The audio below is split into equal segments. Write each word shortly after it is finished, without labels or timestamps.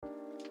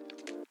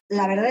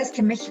la verdad es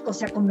que México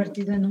se ha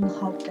convertido en un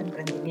hub de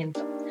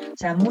emprendimiento. O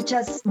sea,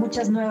 muchas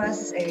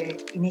nuevas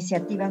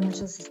iniciativas,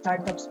 muchos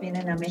startups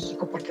vienen a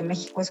México porque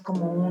México es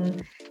como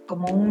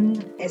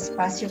un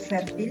espacio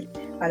fértil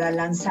para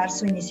lanzar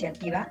su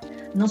iniciativa,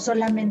 no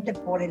solamente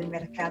por el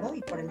mercado y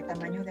por el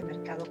tamaño de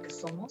mercado que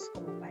somos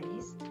como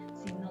país,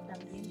 sino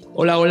también...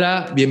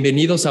 Hola,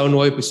 bienvenidos a un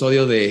nuevo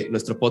episodio de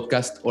nuestro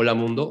podcast Hola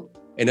Mundo.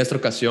 En esta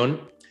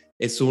ocasión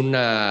es un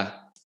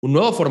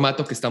nuevo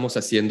formato que estamos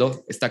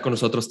haciendo. Está con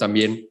nosotros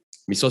también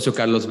mi socio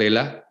Carlos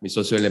Vela, mi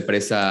socio en la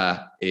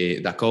empresa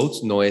The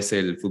Coach, no es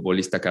el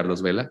futbolista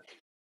Carlos Vela.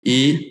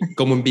 Y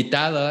como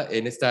invitada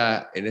en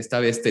esta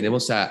vez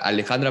tenemos a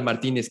Alejandra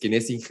Martínez, quien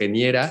es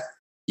ingeniera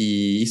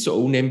y hizo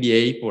un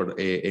MBA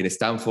en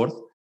Stanford.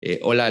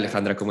 Hola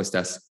Alejandra, ¿cómo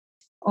estás?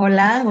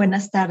 Hola,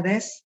 buenas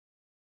tardes.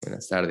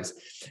 Buenas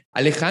tardes.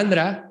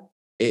 Alejandra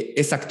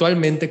es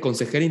actualmente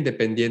consejera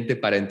independiente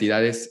para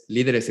entidades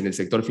líderes en el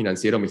sector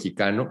financiero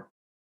mexicano.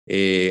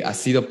 Ha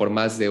sido por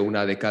más de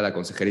una década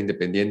consejera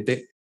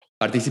independiente,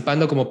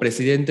 participando como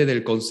presidente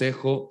del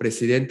Consejo,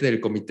 presidente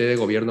del Comité de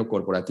Gobierno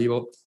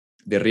Corporativo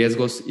de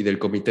Riesgos y del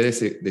Comité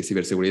de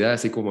Ciberseguridad,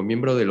 así como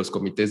miembro de los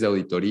comités de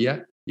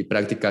auditoría y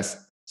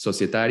prácticas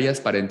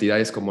societarias para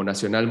entidades como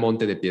Nacional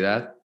Monte de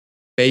Piedad,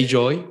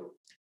 Payjoy,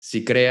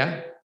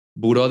 crea,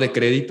 Buró de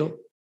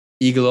Crédito,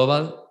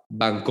 eGlobal,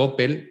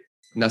 Bancoppel,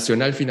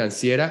 Nacional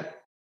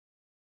Financiera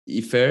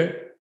y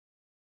Fair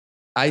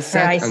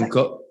Isaac &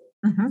 Co.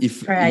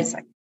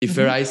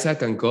 Fair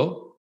Isaac &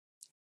 Co.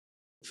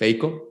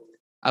 FEICO.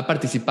 Ha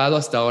participado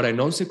hasta ahora en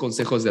 11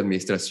 consejos de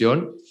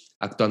administración,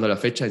 actuando a la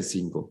fecha en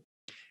 5.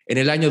 En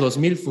el año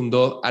 2000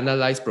 fundó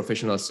Analyze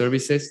Professional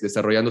Services,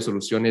 desarrollando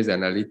soluciones de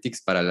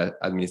analytics para la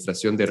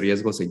administración de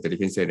riesgos e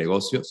inteligencia de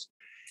negocios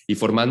y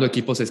formando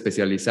equipos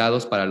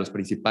especializados para los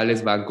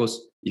principales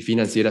bancos y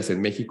financieras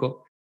en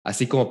México,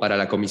 así como para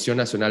la Comisión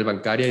Nacional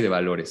Bancaria y de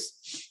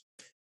Valores.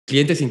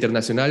 Clientes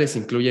internacionales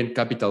incluyen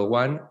Capital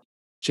One,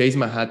 Chase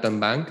Manhattan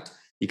Bank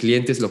y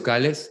clientes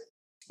locales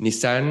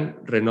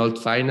Nissan, Renault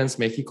Finance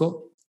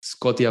México,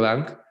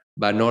 Scotiabank,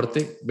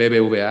 Banorte,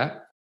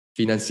 BBVA,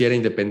 Financiera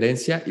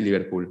Independencia y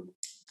Liverpool.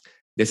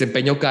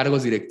 Desempeñó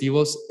cargos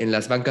directivos en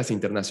las bancas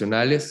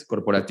internacionales,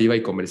 corporativa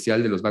y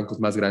comercial de los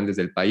bancos más grandes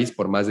del país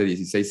por más de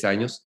 16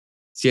 años,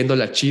 siendo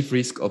la Chief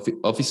Risk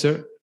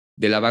Officer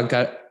de la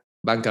banca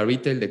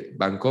retail de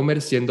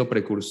Bancomer, siendo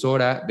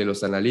precursora de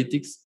los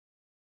analytics,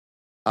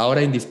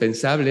 ahora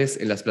indispensables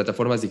en las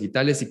plataformas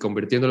digitales y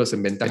convirtiéndolos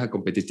en ventaja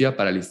competitiva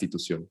para la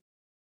institución.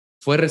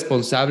 Fue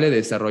responsable de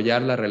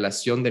desarrollar la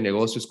relación de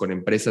negocios con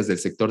empresas del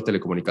sector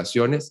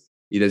telecomunicaciones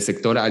y del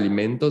sector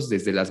alimentos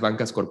desde las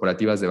bancas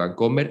corporativas de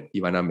Bancomer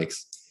y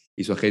Banamex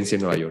y su agencia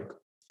en Nueva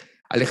York.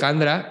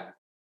 Alejandra,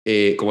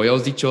 como ya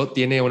os he dicho,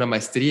 tiene una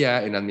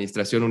maestría en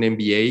administración, un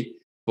MBA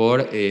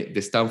por de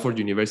Stanford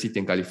University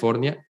en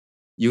California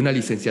y una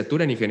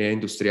licenciatura en ingeniería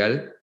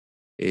industrial,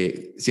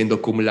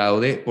 siendo cum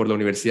laude por la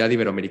Universidad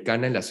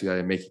Iberoamericana en la Ciudad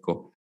de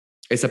México.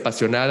 Es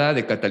apasionada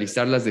de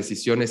catalizar las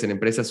decisiones en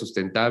empresas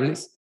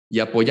sustentables y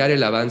apoyar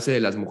el avance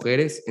de las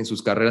mujeres en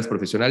sus carreras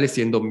profesionales,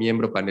 siendo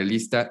miembro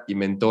panelista y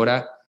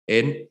mentora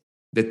en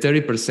The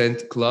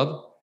 30%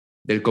 Club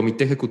del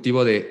Comité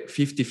Ejecutivo de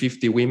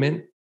 50-50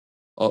 Women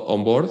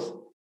on Board,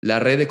 la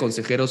red de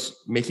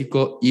consejeros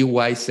México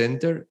EY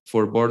Center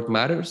for Board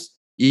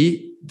Matters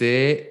y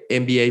de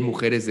MBA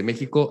Mujeres de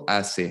México,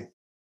 hace.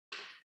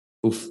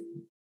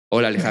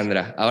 Hola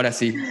Alejandra, ahora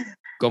sí,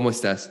 ¿cómo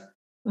estás?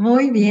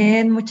 Muy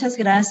bien, muchas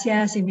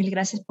gracias y mil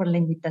gracias por la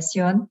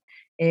invitación.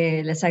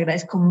 Les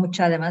agradezco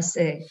mucho, además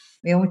me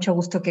dio mucho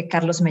gusto que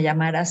Carlos me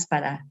llamaras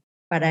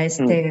para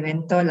este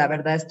evento. La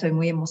verdad estoy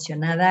muy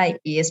emocionada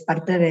y es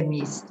parte de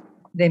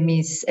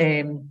mis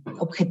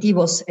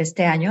objetivos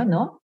este año,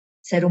 ¿no?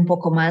 Ser un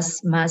poco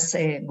más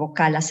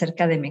vocal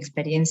acerca de mi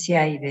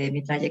experiencia y de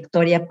mi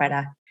trayectoria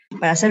para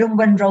ser un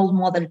buen role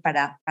model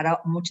para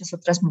muchas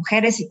otras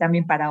mujeres y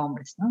también para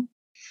hombres, ¿no?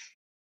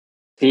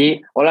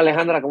 Sí, hola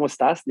Alejandra, ¿cómo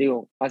estás?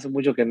 Hace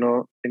mucho que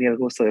no tenía el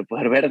gusto de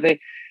poder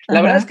verte.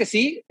 La verdad es que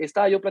sí,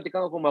 estaba yo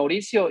platicando con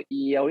Mauricio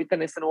y ahorita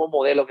en este nuevo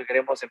modelo que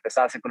queremos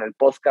empezar a hacer con el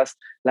podcast,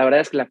 la verdad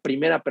es que la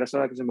primera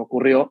persona que se me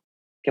ocurrió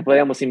que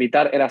podíamos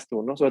invitar eras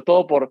tú, ¿no? Sobre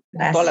todo por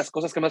todas las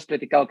cosas que me has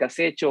platicado que has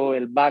hecho,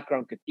 el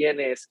background que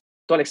tienes,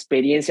 toda la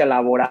experiencia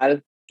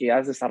laboral que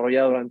has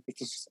desarrollado durante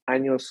estos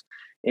años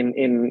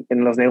en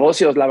los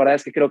negocios. La verdad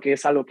es que creo que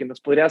es algo que nos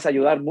podrías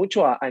ayudar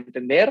mucho a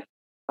entender,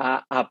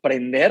 a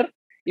aprender.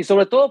 Y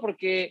sobre todo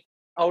porque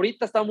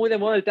ahorita está muy de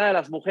moda el tema de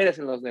las mujeres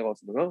en los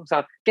negocios, ¿no? O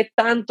sea, ¿qué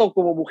tanto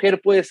como mujer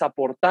puedes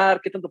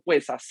aportar? ¿Qué tanto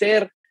puedes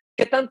hacer?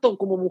 ¿Qué tanto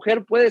como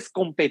mujer puedes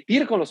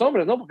competir con los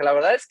hombres, no? Porque la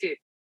verdad es que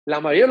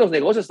la mayoría de los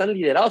negocios están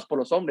liderados por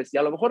los hombres y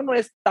a lo mejor no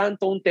es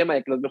tanto un tema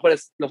de que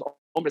los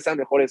hombres sean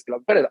mejores que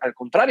las mujeres. Al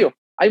contrario,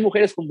 hay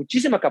mujeres con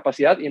muchísima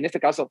capacidad y en este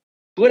caso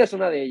tú eres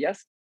una de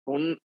ellas,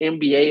 un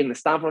MBA en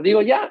Stanford.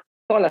 Ya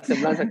toda la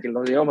semblanza que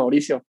nos dio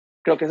Mauricio,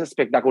 creo que es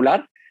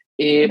espectacular.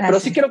 Pero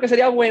sí creo que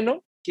sería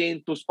bueno que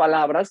en tus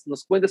palabras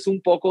nos cuentes un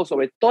poco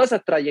sobre toda esa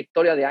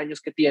trayectoria de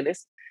años que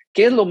tienes,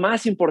 qué es lo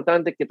más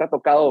importante que te ha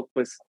tocado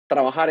pues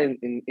trabajar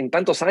en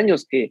tantos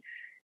años, que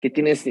que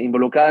tienes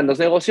involucrada en los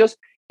negocios,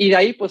 y de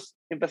ahí pues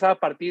empezar a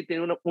partir,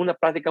 tener una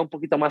práctica un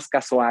poquito más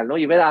casual, ¿no?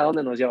 Y ver a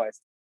dónde nos lleva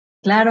esto.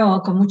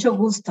 Claro, con mucho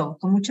gusto,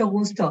 con mucho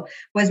gusto.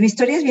 Pues mi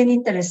historia es bien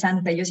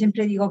interesante. Yo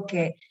siempre digo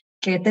que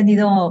he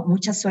tenido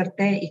mucha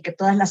suerte y que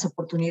todas las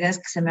oportunidades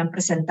que se me han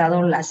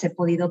presentado las he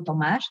podido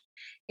tomar.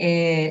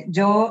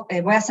 Yo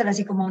voy a hacer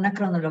así como una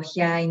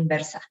cronología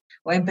inversa.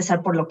 Voy a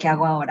empezar por lo que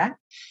hago ahora.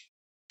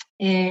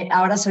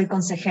 Ahora soy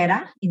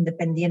consejera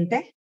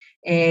independiente.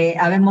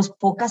 Habemos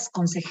pocas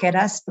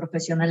consejeras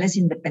profesionales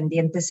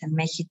independientes en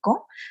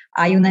México.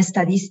 Hay una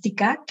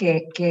estadística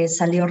que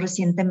salió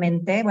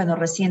recientemente, bueno,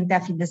 reciente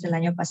a fines del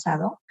año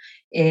pasado,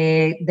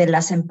 de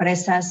las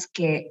empresas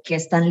que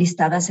están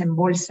listadas en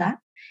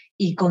bolsa,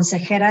 y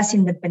consejeras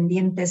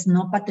independientes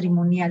no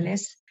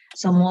patrimoniales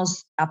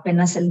somos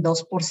apenas el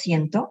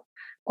 2%.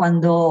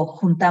 Cuando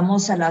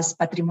juntamos a las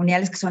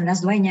patrimoniales, que son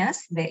las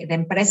dueñas de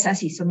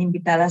empresas y son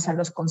invitadas a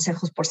los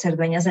consejos por ser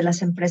dueñas de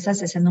las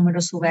empresas, ese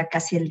número sube a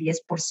casi el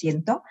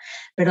 10%,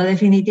 pero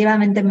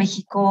definitivamente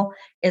México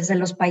es de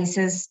los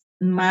países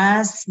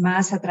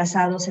más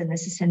atrasados en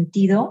ese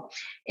sentido.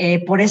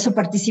 Por eso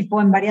participo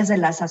en varias de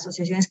las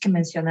asociaciones que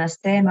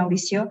mencionaste,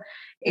 Mauricio.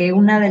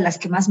 Una de las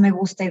que más me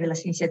gusta y de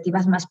las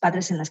iniciativas más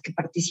padres en las que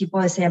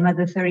participo se llama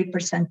The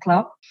 30%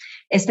 Club.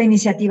 Esta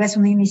iniciativa es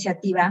una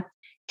iniciativa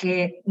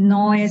que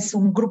no es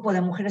un grupo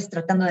de mujeres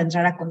tratando de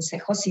entrar a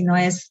consejos, sino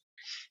es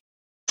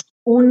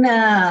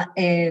una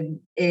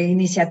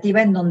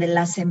iniciativa en donde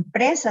las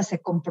empresas se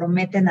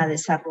comprometen a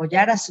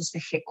desarrollar a sus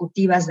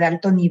ejecutivas de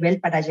alto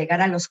nivel para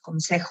llegar a los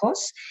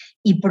consejos,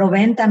 y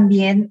proveen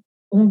también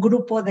un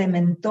grupo de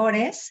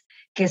mentores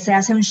que se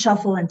hace un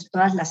shuffle entre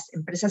todas las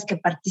empresas que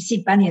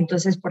participan. Y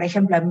entonces, por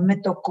ejemplo, a mí me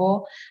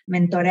tocó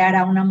mentorear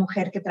a una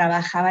mujer que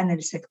trabajaba en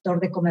el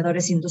sector de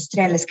comedores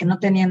industriales, que no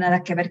tenía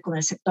nada que ver con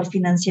el sector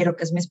financiero,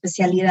 que es mi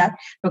especialidad,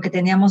 pero que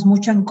teníamos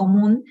mucho en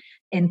común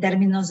en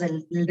términos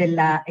de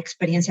la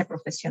experiencia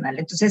profesional.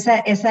 Entonces,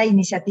 esa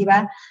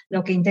iniciativa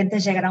lo que intenta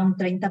es llegar a un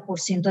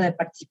 30% de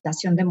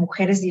participación de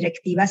mujeres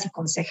directivas y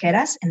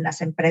consejeras en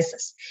las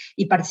empresas.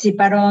 Y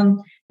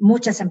participaron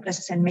muchas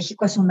empresas en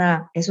México. Es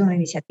una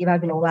iniciativa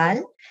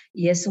global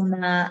y es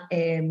una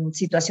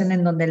situación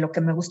en donde lo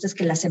que me gusta es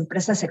que las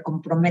empresas se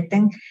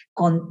comprometen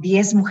con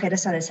 10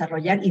 mujeres a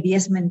desarrollar y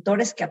 10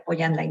 mentores que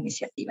apoyan la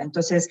iniciativa.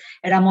 Entonces,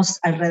 éramos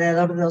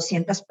alrededor de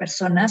 200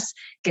 personas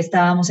que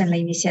estábamos en la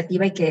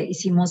iniciativa y que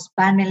hicimos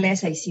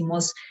paneles e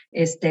hicimos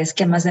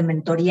esquemas de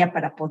mentoría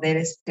para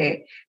poder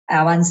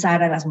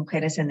avanzar a las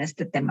mujeres en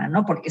este tema,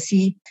 ¿no? Porque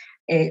sí,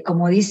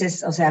 como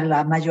dices, o sea,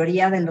 la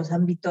mayoría de los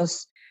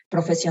ámbitos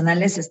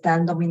profesionales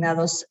están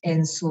dominados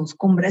en sus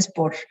cumbres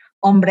por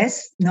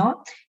hombres,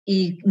 ¿no?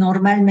 Y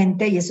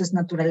normalmente, y eso es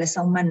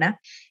naturaleza humana,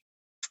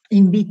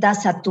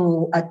 invitas a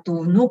tu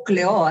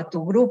núcleo, a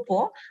tu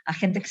grupo, a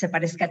gente que se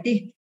parezca a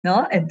ti,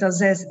 ¿no?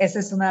 Entonces, esa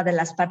es una de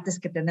las partes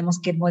que tenemos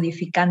que ir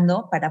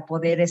modificando para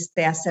poder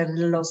hacer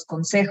los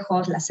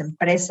consejos, las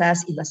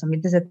empresas y los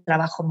ambientes de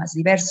trabajo más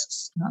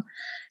diversos, ¿no?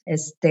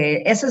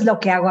 Eso es lo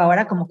que hago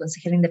ahora como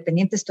consejera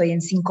independiente. Estoy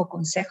en 5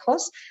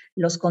 consejos.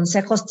 Los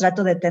consejos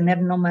trato de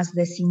tener no más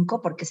de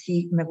 5, porque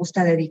sí me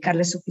gusta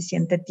dedicarle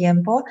suficiente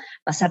tiempo,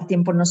 pasar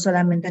tiempo no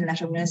solamente en las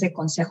reuniones de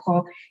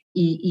consejo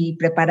y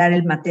preparar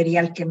el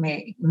material que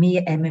me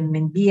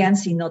envían,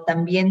 sino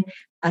también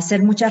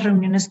hacer muchas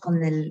reuniones con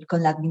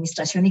la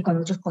administración y con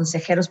otros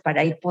consejeros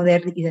para ir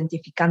poder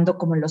identificando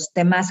como los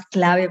temas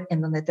clave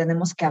en donde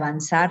tenemos que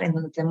avanzar, en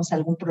donde tenemos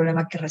algún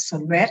problema que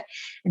resolver.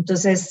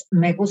 Entonces,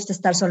 me gusta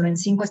estar solo en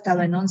 5, he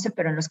estado en 11,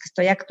 pero en los que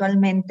estoy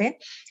actualmente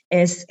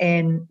es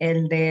en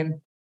el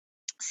de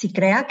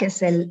crea, que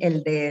es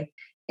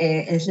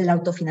es el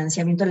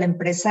autofinanciamiento, la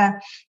empresa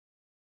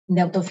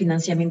de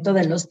autofinanciamiento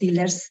de los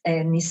dealers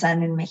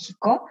Nissan en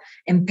México,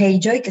 en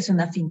Payjoy, que es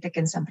una fintech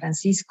en San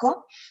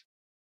Francisco,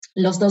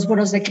 los 2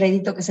 buros de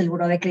crédito, que es el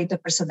buró de crédito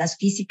de personas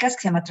físicas,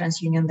 que se llama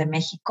TransUnion de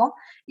México,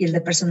 y el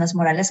de personas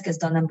morales, que es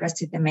Dun &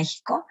 Bradstreet de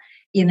México,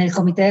 y en el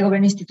Comité de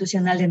Gobierno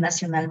Institucional de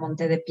Nacional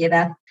Monte de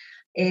Piedad.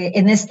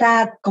 En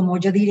esta, como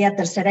yo diría,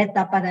 tercera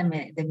etapa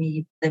de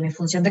mi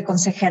función de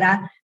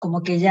consejera,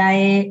 como que ya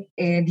he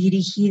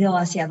dirigido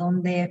hacia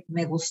dónde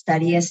me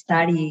gustaría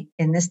estar, y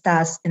en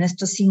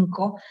estos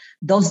 5,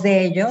 2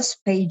 de ellos,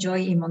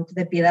 Payjoy y Monte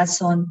de Piedad,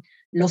 son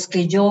los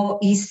que yo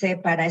hice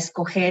para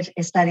escoger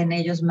estar en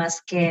ellos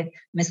más que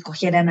me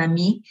escogieran a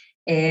mí.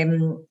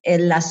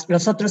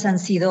 Los otros han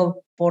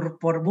sido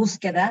por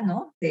búsqueda,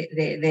 ¿no?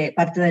 de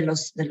parte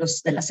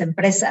de las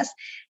empresas,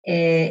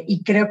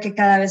 y creo que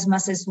cada vez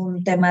más es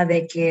un tema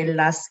de que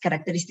las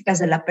características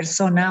de la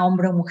persona,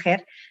 hombre o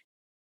mujer,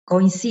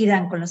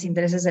 coincidan con los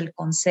intereses del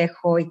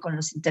consejo y con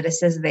los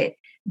intereses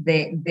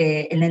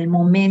en el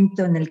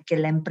momento en el que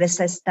la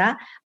empresa está,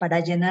 para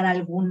llenar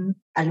algún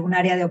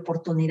área de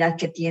oportunidad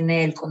que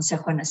tiene el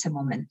consejo en ese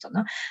momento,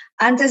 ¿no?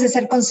 Antes de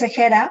ser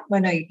consejera,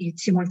 bueno, y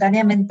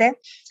simultáneamente,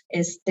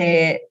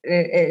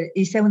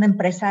 hice una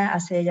empresa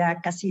hace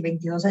ya casi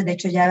 22 años, de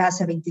hecho ya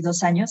hace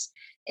 22 años,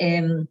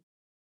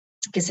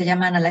 que se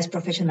llama Analyze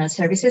Professional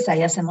Services.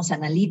 Ahí hacemos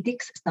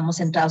analytics, estamos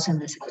centrados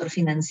en el sector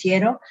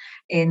financiero.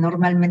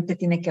 Normalmente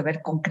tiene que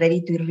ver con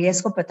crédito y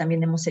riesgo, pero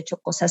también hemos hecho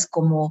cosas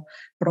como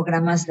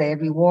programas de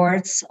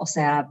rewards, o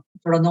sea,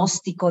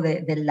 pronóstico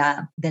de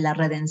la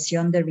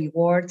redención de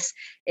rewards,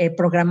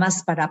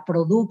 programas para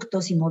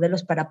productos y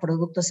modelos para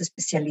productos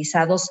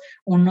especializados.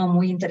 Uno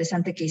muy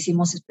interesante que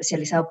hicimos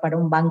especializado para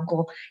un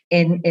banco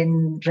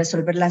en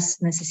resolver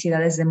las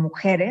necesidades de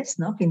mujeres,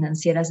 ¿no?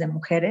 Financieras de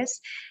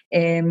mujeres.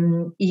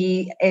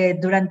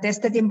 Durante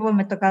este tiempo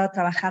me ha tocado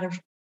trabajar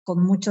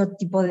con mucho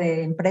tipo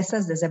de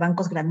empresas, desde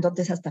bancos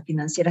grandotes hasta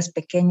financieras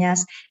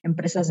pequeñas,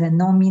 empresas de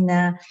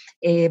nómina,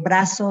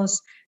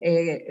 brazos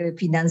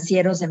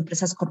financieros de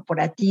empresas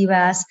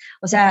corporativas.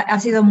 O sea, ha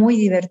sido muy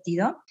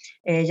divertido.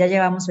 Ya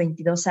llevamos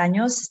 22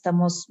 años,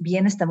 estamos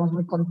bien, estamos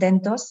muy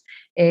contentos.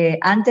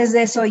 Antes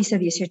de eso hice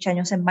 18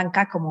 años en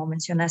banca, como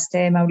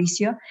mencionaste,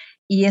 Mauricio,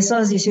 y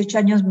esos 18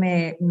 años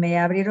me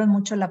abrieron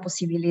mucho la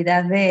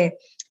posibilidad de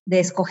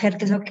escoger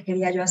qué es lo que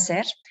quería yo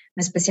hacer.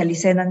 Me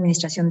especialicé en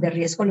administración de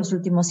riesgo. Los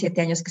últimos 7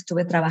 años que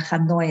estuve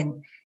trabajando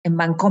en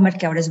Bancomer,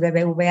 que ahora es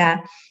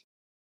BBVA,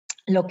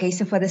 lo que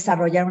hice fue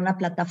desarrollar una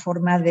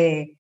plataforma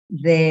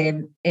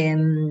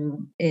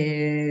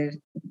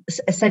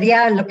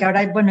sería lo que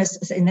ahora, bueno,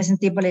 en ese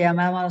tiempo le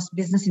llamábamos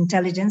Business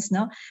Intelligence,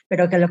 ¿no?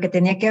 Pero que lo que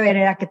tenía que ver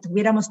era que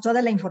tuviéramos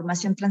toda la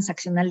información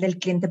transaccional del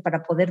cliente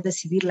para poder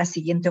decidir la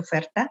siguiente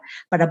oferta,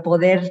 para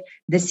poder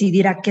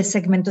decidir a qué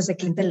segmentos de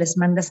cliente les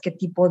mandas qué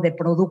tipo de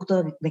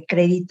producto, de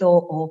crédito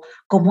o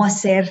cómo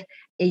hacer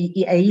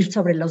e ir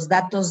sobre los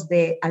datos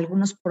de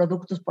algunos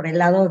productos por el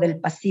lado del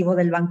pasivo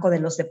del banco, de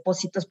los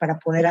depósitos, para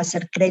poder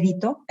hacer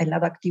crédito, el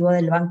lado activo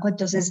del banco.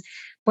 Entonces,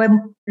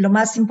 lo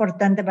más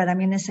importante para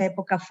mí en esa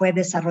época fue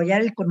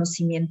desarrollar el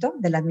conocimiento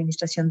de la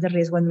administración de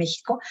riesgo en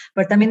México,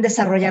 pero también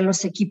desarrollar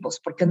los equipos,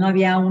 porque no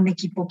había un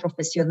equipo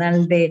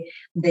profesional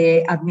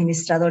de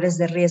administradores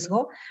de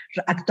riesgo.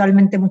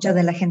 Actualmente mucha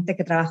de la gente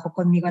que trabajó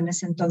conmigo en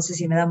ese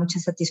entonces, y me da mucha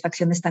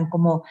satisfacción, están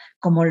como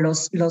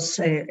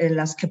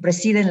las que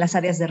presiden las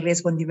áreas de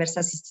riesgo en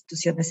diversas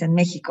instituciones en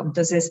México.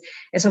 Entonces,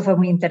 eso fue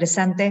muy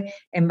interesante.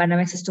 En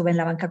Banamex estuve en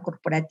la banca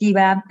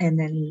corporativa,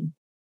 en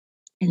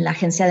la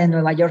agencia de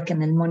Nueva York,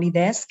 en el Money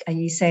Desk.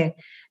 Ahí hice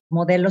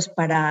modelos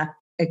para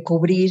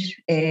cubrir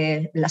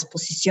las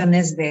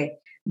posiciones de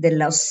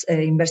las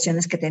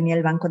inversiones que tenía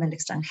el banco en el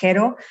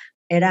extranjero.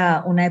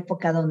 Era una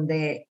época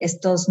donde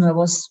estos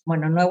nuevos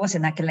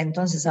en aquel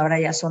entonces, ahora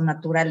ya son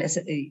naturales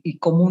y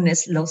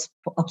comunes, las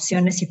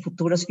opciones y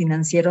futuros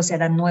financieros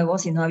eran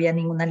nuevos y no había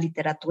ninguna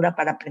literatura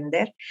para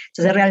aprender.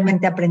 Entonces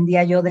realmente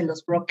aprendía yo de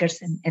los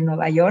brokers en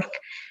Nueva York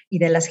y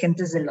de las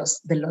gentes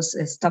de los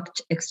stock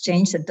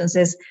exchange.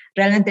 Entonces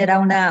realmente era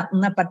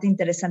una parte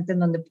interesante en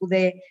donde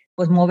pude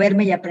pues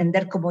moverme y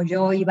aprender como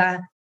yo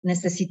iba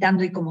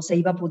necesitando y cómo se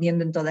iba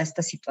pudiendo en toda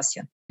esta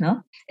situación,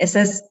 ¿no?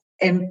 Esa es,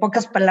 en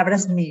pocas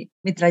palabras, mi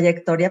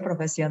trayectoria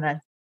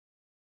profesional.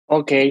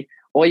 Ok.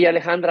 Oye,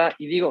 Alejandra,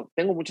 y digo,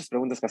 tengo muchas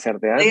preguntas que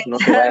hacerte, ¿eh? No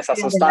te vayas a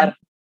asustar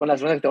con las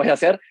preguntas que te voy a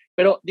hacer,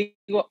 pero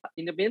digo,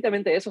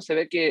 independientemente de eso, se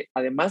ve que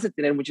además de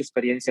tener mucha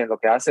experiencia en lo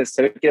que haces,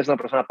 se ve que eres una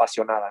persona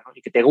apasionada, ¿no?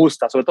 Y que te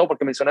gusta, sobre todo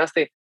porque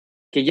mencionaste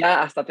que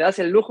ya hasta te das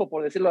el lujo,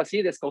 por decirlo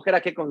así, de escoger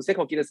a qué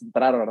consejo quieres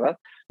entrar, ¿verdad?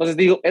 Entonces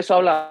digo, eso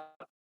habla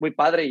muy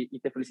padre y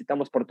te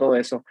felicitamos por todo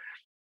eso.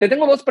 Te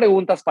tengo 2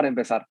 preguntas para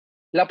empezar.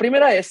 La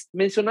primera es,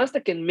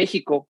 mencionaste que en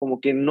México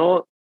como que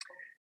no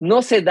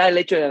se da el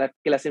hecho de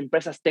que las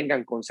empresas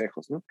tengan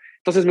consejos, ¿no?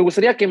 Entonces, me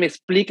gustaría que me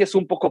expliques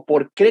un poco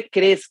por qué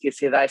crees que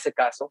se da ese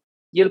caso.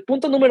 Y el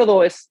punto número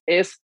 2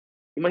 es,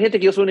 imagínate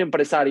que yo soy un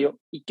empresario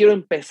y quiero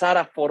empezar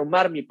a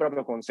formar mi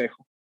propio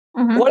consejo.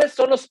 ¿Cuáles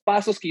son los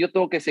pasos que yo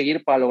tengo que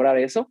seguir para lograr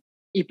eso?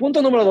 Y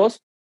punto número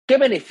 2, ¿qué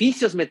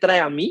beneficios me trae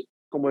a mí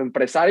como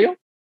empresario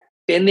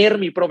tener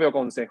mi propio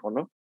consejo,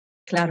 ¿no?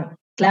 Claro,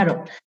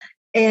 claro.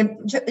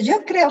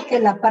 Yo creo que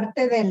la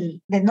parte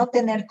de no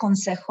tener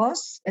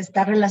consejos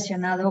está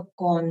relacionado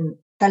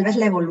con tal vez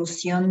la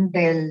evolución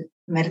del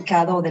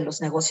mercado de los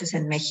negocios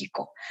en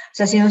México. O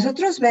sea, si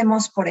nosotros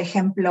vemos, por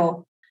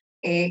ejemplo,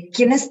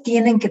 quienes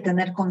tienen que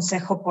tener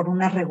consejo por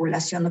una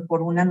regulación o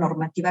por una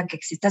normativa que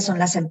exista, son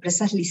las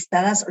empresas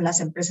listadas o las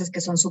empresas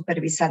que son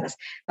supervisadas,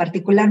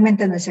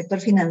 particularmente en el sector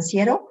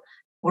financiero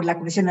por la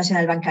Comisión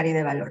Nacional Bancaria y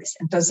de Valores.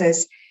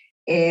 Entonces,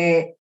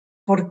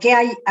 ¿por qué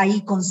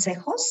hay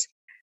consejos?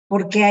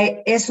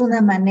 Porque es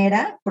una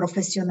manera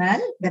profesional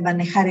de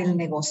manejar el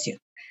negocio.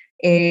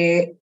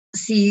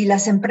 Si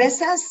las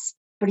empresas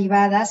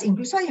privadas,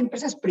 incluso hay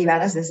empresas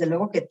privadas, desde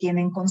luego, que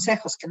tienen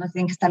consejos, que no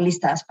tienen que estar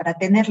listadas para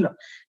tenerlo,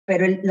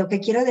 pero lo que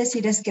quiero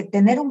decir es que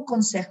tener un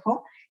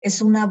consejo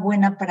es una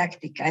buena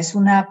práctica, es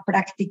una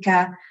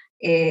práctica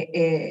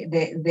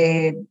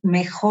de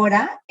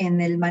mejora en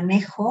el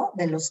manejo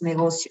de los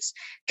negocios.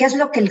 ¿Qué es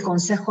lo que el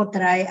consejo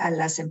trae a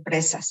las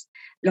empresas?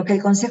 Lo que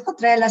el consejo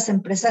trae a las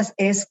empresas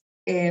es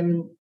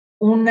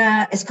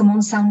como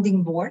un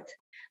sounding board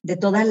de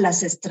todas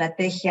las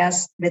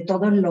estrategias, de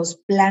todos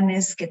los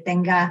planes que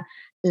tenga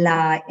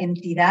la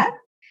entidad,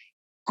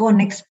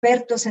 con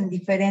expertos en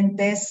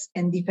diferentes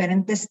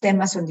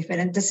temas o en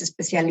diferentes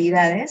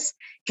especialidades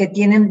que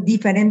tienen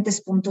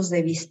diferentes puntos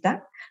de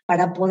vista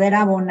para poder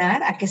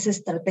abonar a que esa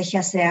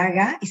estrategia se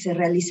haga y se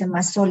realice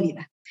más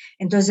sólida.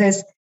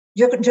 Entonces,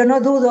 yo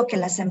no dudo que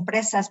las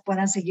empresas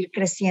puedan seguir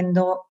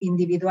creciendo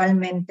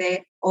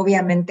individualmente.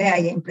 Obviamente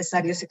hay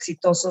empresarios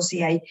exitosos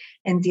y hay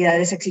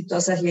entidades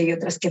exitosas y hay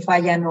otras que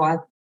fallan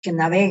o que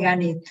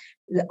navegan y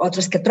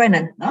otras que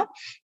truenan, ¿no?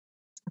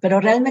 Pero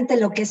realmente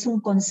lo que es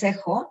un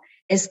consejo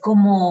es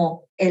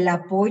como el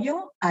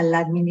apoyo a la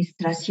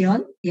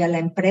administración y a la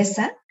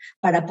empresa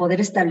para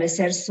poder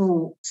establecer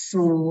su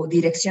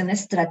dirección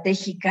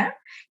estratégica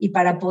y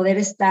para poder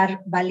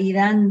estar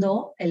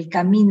validando el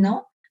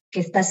camino que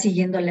está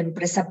siguiendo la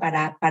empresa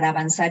para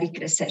avanzar y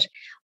crecer.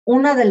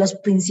 Uno de los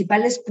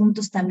principales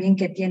puntos también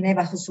que tiene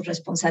bajo su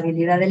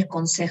responsabilidad el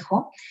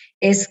consejo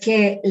es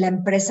que la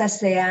empresa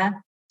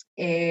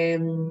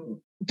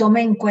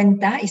tome en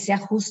cuenta y sea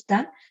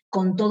justa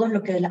con todo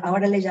lo que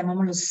ahora le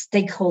llamamos los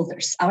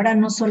stakeholders. Ahora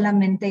no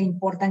solamente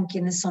importan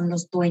quiénes son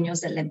los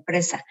dueños de la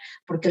empresa,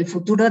 porque el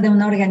futuro de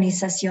una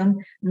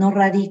organización no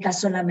radica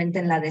solamente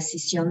en la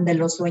decisión de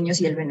los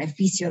dueños y el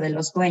beneficio de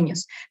los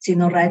dueños,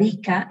 sino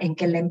radica en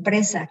que la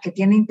empresa que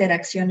tiene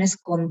interacciones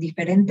con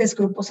diferentes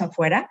grupos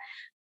afuera,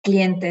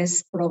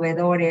 clientes,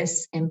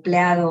 proveedores,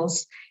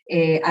 empleados,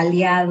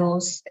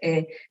 aliados,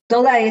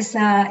 toda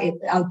esa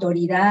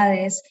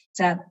autoridades, o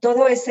sea,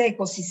 todo ese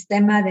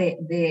ecosistema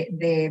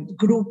de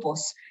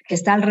grupos que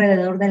está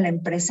alrededor de la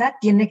empresa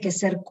tiene que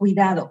ser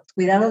cuidado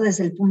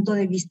desde el punto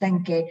de vista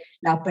en que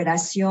la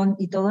operación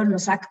y todos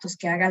los actos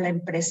que haga la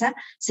empresa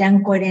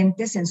sean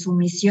coherentes en su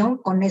misión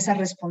con esa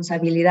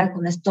responsabilidad,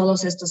 con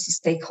todos estos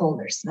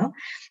stakeholders, ¿no?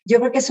 Yo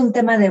creo que es un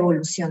tema de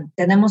evolución.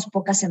 Tenemos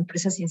pocas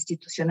empresas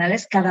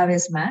institucionales, cada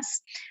vez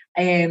más.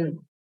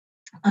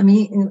 A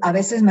mí a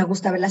veces me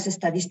gusta ver las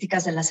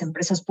estadísticas de las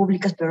empresas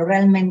públicas, pero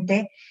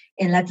realmente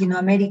en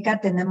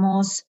Latinoamérica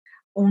tenemos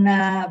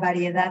una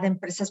variedad de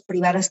empresas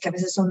privadas que a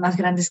veces son más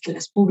grandes que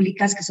las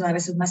públicas, que son a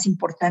veces más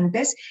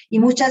importantes, y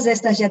muchas de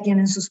estas ya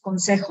tienen sus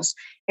consejos.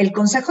 El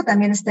consejo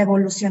también está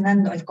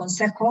evolucionando. El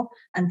consejo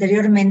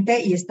anteriormente,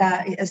 y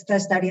esta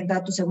está orientada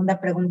a tu segunda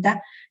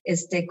pregunta,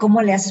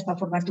 ¿cómo le haces para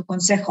formar tu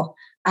consejo?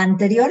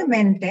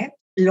 Anteriormente,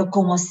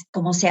 como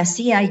se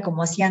hacía y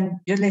como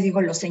hacían, yo les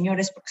digo los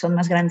señores porque son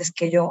más grandes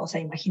que yo, o sea,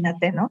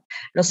 imagínate, ¿no?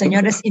 Los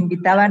señores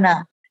invitaban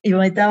a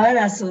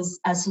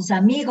sus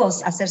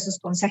amigos a ser sus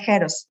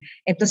consejeros.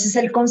 Entonces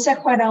el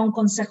consejo era un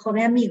consejo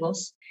de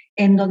amigos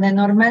en donde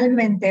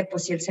normalmente,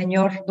 pues si el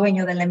señor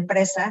dueño de la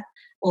empresa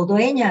o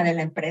dueña de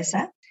la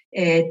empresa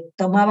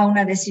tomaba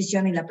una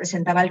decisión y la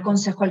presentaba al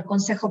consejo, el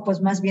consejo pues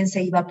más bien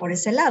se iba por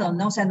ese lado,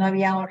 ¿no? O sea, no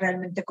había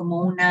realmente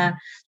como una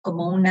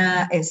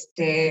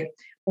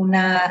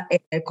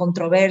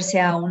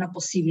controversia o una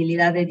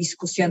posibilidad de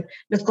discusión.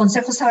 Los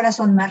consejos ahora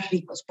son más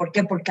ricos. ¿Por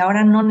qué? Porque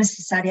ahora no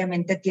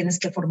necesariamente tienes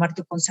que formar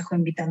tu consejo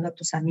invitando a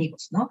tus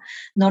amigos, ¿no?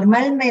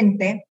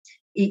 Normalmente,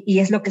 y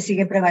es lo que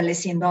sigue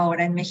prevaleciendo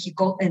ahora en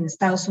México, en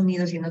Estados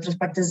Unidos y en otras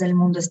partes del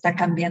mundo está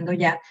cambiando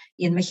ya,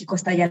 y en México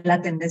está ya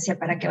la tendencia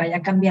para que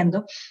vaya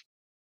cambiando,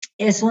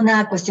 es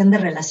una cuestión de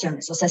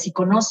relaciones. O sea, si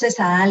conoces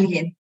a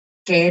alguien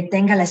que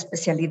tenga la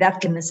especialidad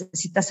que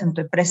necesitas en tu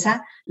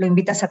empresa, lo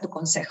invitas a tu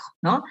consejo,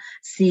 ¿no?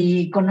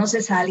 Si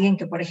conoces a alguien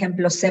que, por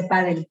ejemplo,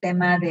 sepa del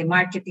tema de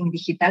marketing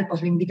digital,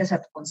 pues lo invitas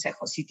a tu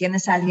consejo. Si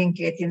tienes a alguien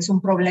que tienes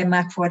un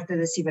problema fuerte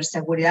de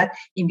ciberseguridad,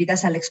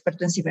 invitas al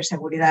experto en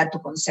ciberseguridad a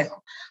tu consejo.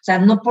 O sea,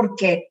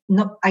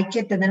 hay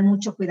que tener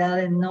mucho cuidado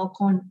de no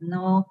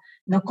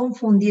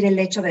confundir el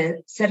hecho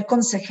de ser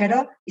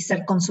consejero y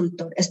ser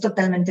consultor. Es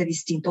totalmente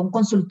distinto. Un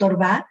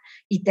consultor va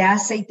y te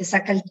hace y te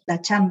saca la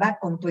chamba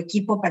con tu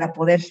equipo para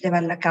poder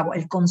llevarla a cabo.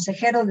 El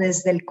consejero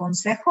desde el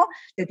consejo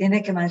te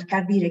tiene que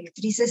marcar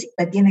directrices,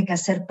 te tiene que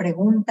hacer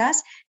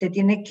preguntas, te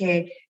tiene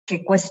que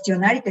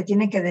cuestionar y te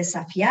tiene que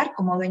desafiar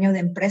como dueño de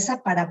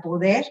empresa para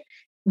poder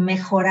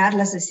mejorar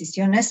las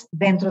decisiones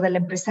dentro de la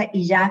empresa,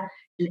 y ya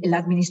la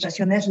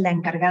administración es la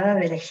encargada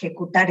de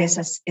ejecutar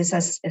esas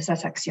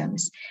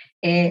acciones.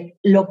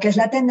 Lo que es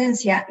la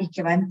tendencia y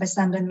que va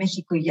empezando en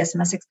México y ya es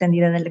más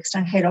extendida en el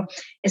extranjero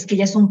es que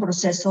ya es un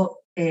proceso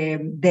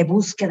de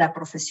búsqueda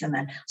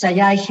profesional. O sea,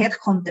 ya hay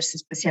headhunters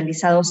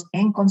especializados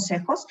en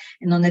consejos,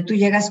 en donde tú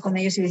llegas con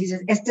ellos y les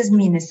dices, esta es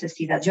mi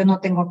necesidad, yo no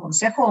tengo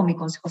consejo o mi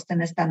consejo está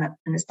en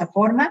esta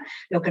forma,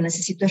 lo que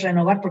necesito es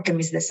renovar porque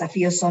mis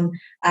desafíos son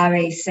A,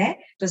 B y C.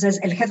 Entonces,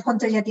 el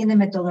headhunter ya tiene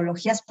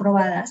metodologías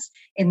probadas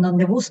en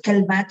donde busca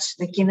el match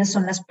de quiénes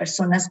son las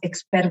personas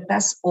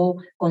expertas o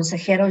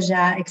consejeros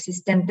ya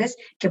existentes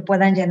que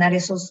puedan llenar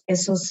esas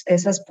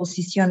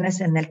posiciones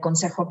en el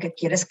consejo que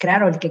quieres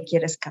crear o el que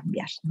quieres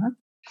cambiar, ¿no?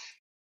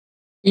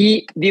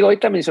 Y digo,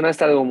 ahorita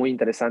mencionaste algo muy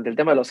interesante, el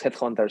tema de los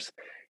headhunters.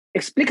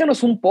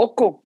 Explícanos un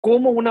poco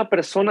cómo una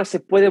persona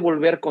se puede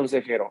volver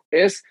consejero.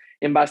 ¿Es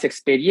en base a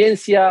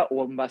experiencia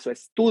o en base a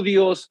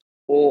estudios?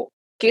 ¿O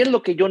qué es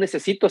lo que yo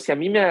necesito si a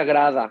mí me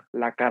agrada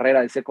la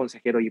carrera de ser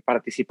consejero y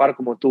participar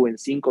como tú en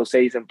 5 o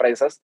 6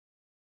 empresas?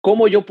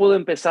 ¿Cómo yo puedo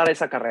empezar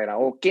esa carrera?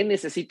 ¿O qué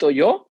necesito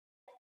yo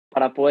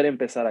para poder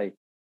empezar ahí?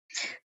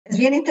 Es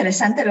bien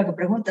interesante lo que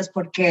preguntas,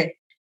 porque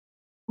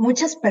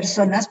muchas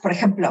personas, por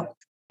ejemplo,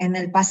 en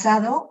el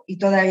pasado, y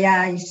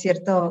todavía hay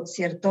cierto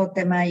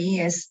tema ahí,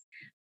 es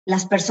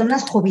las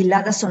personas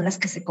jubiladas son las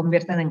que se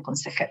convierten en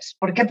consejeros.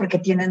 ¿Por qué? Porque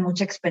tienen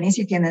mucha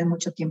experiencia y tienen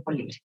mucho tiempo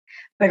libre.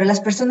 Pero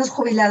las personas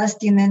jubiladas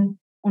tienen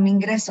un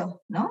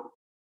ingreso, ¿no?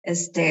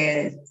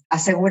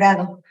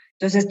 Asegurado.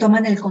 Entonces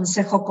toman el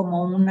consejo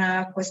como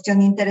una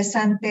cuestión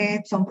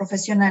interesante, son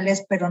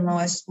profesionales, pero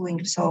no es su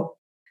ingreso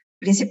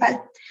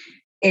principal.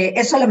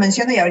 Eso lo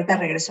menciono y ahorita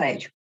regreso a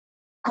ello.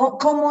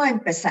 ¿Cómo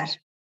empezar?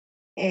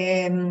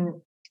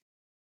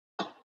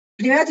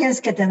 Primero tienes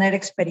que tener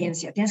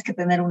experiencia, tienes que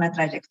tener una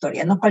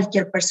trayectoria. No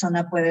cualquier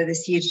persona puede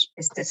decir,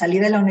 salí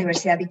de la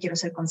universidad y quiero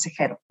ser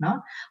consejero,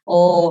 ¿no?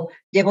 O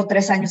llevo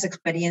 3 años de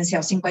experiencia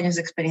o 5 años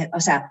de experiencia. O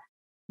sea,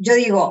 yo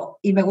digo,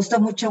 y me gustó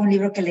mucho un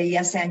libro que leí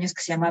hace años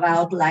que se llamaba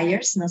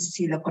Outliers, no sé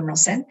si lo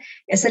conocen.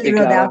 Ese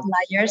libro de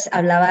Outliers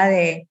hablaba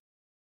de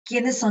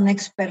quiénes son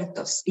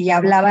expertos y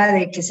hablaba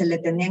de que se le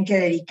tenían que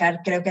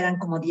dedicar, creo que eran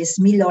como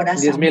 10,000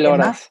 horas a un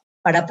tema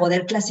para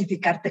poder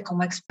clasificarte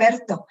como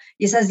experto.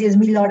 Y esas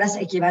 10,000 horas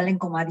equivalen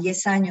como a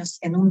 10 años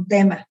en un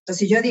tema. Entonces,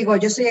 si yo digo,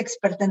 yo soy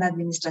experta en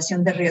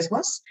administración de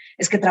riesgos,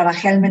 es que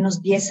trabajé al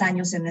menos 10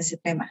 años en ese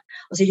tema.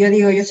 O si yo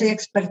digo, yo soy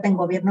experta en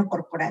gobierno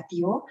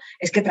corporativo,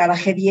 es que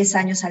trabajé 10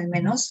 años al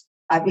menos,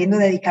 habiendo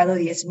dedicado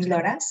 10,000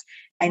 horas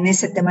en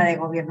ese tema de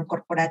gobierno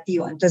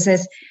corporativo.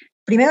 Entonces,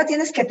 primero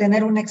tienes que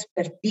tener una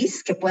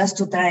expertise que puedas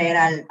tú traer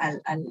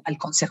al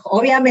consejo.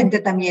 Obviamente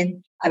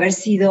también haber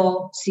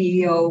sido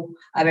CEO,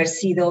 haber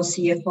sido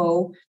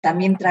CFO,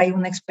 también trae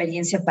una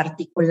experiencia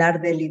particular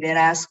de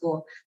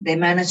liderazgo, de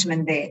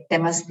management, de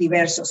temas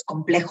diversos,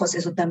 complejos.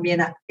 Eso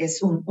también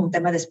es un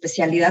tema de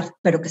especialidad,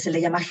 pero que se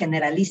le llama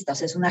generalista. O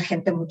sea, es una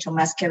gente mucho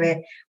más que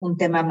ve un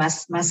tema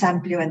más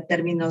amplio en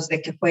términos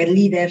de que fue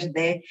líder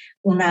de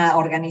una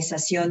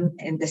organización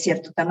de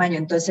cierto tamaño.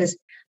 Entonces,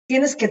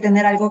 tienes que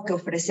tener algo que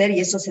ofrecer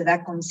y eso se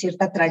da con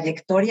cierta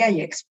trayectoria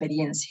y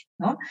experiencia,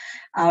 ¿no?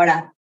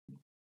 Ahora,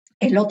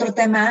 el otro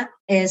tema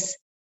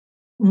es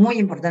muy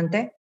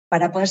importante.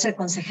 Para poder ser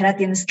consejera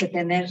tienes que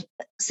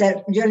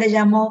yo le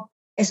llamo,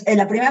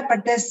 la primera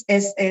parte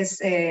es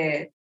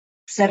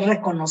ser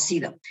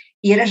reconocido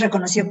y eres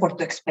reconocido por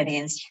tu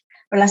experiencia.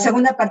 Pero la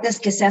segunda parte es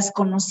que seas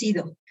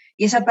conocido.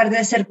 Y esa parte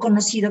de ser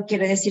conocido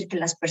quiere decir que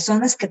las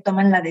personas que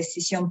toman la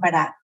decisión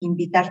para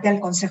invitarte al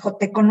consejo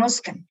te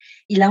conozcan.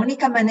 Y la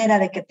única manera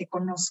de que te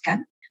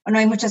conozcan, bueno,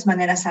 hay muchas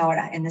maneras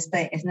ahora, en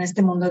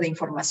este mundo de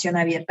información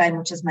abierta hay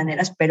muchas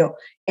maneras, pero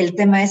el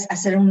tema es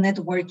hacer un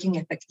networking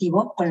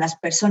efectivo con las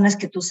personas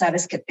que tú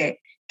sabes que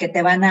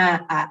te van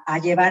a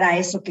llevar a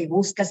eso que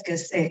buscas, que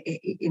es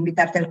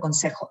invitarte al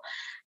consejo.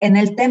 En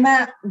el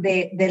tema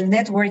del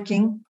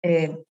networking,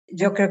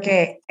 yo creo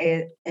que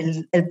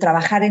el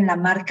trabajar en la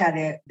marca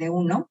de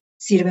uno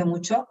sirve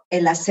mucho.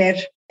 El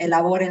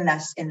labor en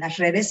las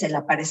redes, el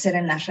aparecer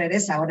en las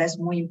redes ahora es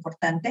muy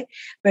importante,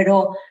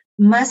 pero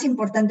más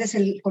importante es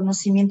el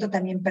conocimiento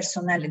también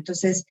personal.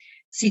 Entonces,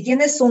 si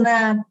tienes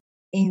una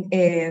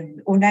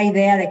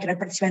idea de querer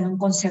participar en un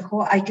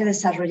consejo, hay que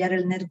desarrollar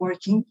el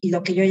networking y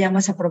lo que yo llamo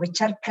es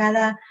aprovechar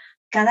cada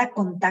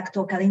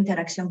contacto, cada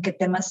interacción que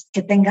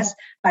tengas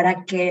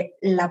para que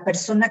la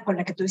persona con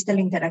la que tuviste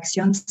la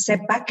interacción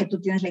sepa que tú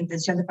tienes la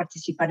intención de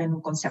participar en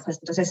un consejo.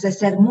 Entonces, es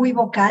ser muy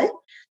vocal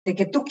de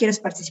que tú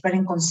quieres participar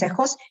en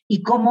consejos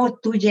y cómo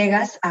tú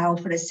llegas a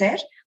ofrecer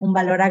un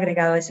valor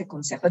agregado a ese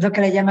consejo. Es lo que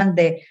le llaman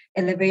de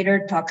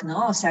elevator talk,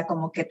 ¿no? O sea,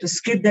 como que tu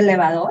script de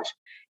elevador,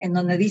 en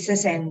donde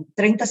dices en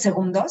 30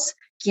 segundos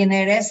quién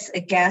eres,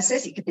 qué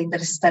haces y que te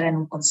interesa estar en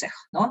un consejo,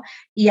 ¿no?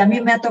 Y a mí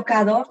me ha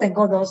tocado,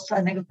 tengo 2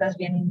 anécdotas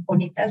bien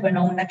bonitas,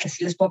 bueno, una que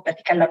sí les puedo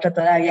platicar, la otra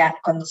todavía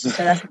cuando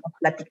suceda se lo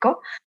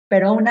platico,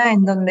 pero una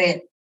en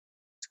donde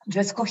yo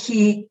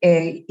escogí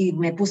y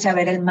me puse a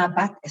ver el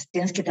mapa,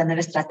 tienes que tener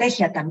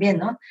estrategia también,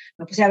 ¿no?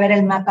 Me puse a ver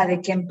el mapa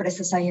de qué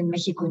empresas hay en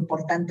México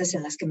importantes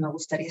en las que me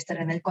gustaría estar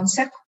en el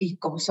consejo. Y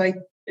como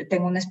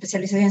tengo una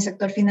especialización en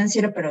sector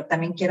financiero, pero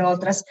también quiero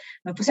otras,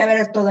 me puse a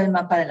ver todo el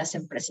mapa de las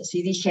empresas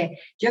y dije,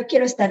 yo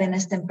quiero estar en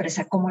esta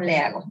empresa, ¿cómo le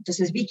hago?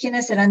 Entonces vi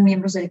quiénes eran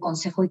miembros del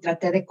consejo y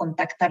traté de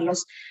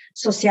contactarlos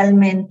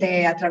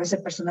socialmente a través de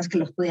personas que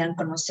los pudieran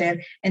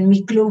conocer. En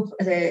mi club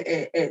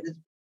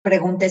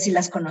pregunté si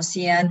las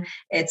conocían,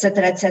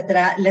 etcétera,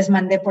 etcétera. Les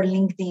mandé por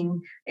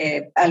LinkedIn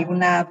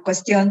alguna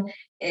cuestión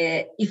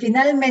y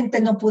finalmente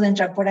no pude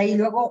entrar por ahí.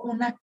 Luego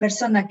una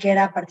persona que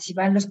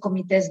participaba en los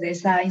comités de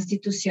esa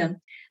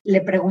institución,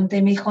 le pregunté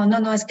y me dijo,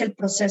 no, es que el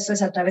proceso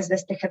es a través de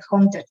este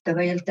headhunter, te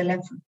doy el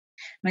teléfono.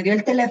 Me dio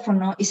el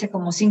teléfono, hice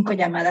como 5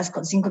 llamadas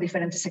con 5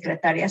 diferentes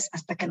secretarias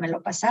hasta que me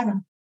lo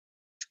pasaron.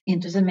 Y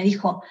entonces me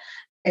dijo,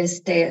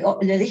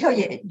 le dije,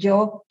 oye,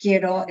 yo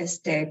quiero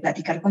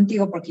platicar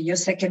contigo porque yo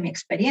sé que mi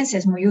experiencia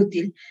es muy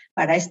útil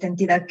para esta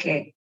entidad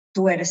que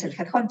tú eres el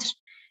headhunter.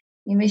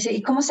 Y me dice,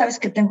 ¿y cómo sabes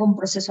que tengo un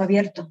proceso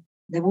abierto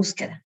de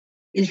búsqueda?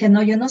 Y dije,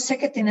 no, yo no sé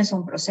que tienes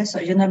un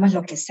proceso, yo nada más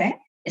lo que sé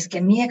es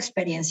que mi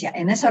experiencia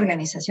en esa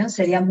organización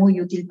sería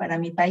muy útil para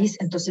mi país,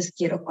 entonces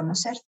quiero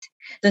conocerte.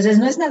 Entonces,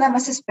 no es nada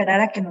más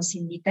esperar a que nos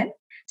inviten,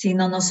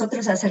 sino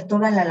nosotros hacer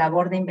toda la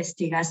labor de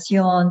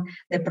investigación,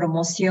 de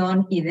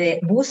promoción y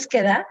de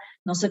búsqueda,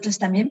 nosotros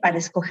también para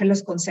escoger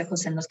los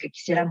consejos en los que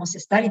quisiéramos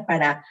estar y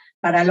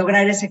para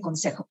lograr ese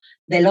consejo.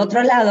 Del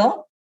otro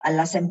lado, a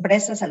las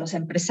empresas, a los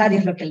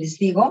empresarios, lo que les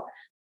digo,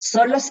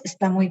 solos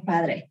está muy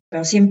padre,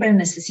 pero siempre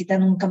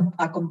necesitan un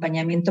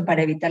acompañamiento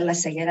para evitar la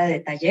ceguera de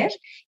taller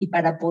y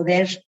para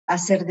poder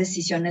hacer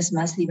decisiones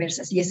más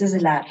diversas. Y esa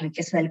es la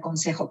riqueza del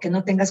consejo, que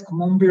no tengas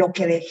como un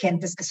bloque de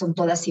gentes que son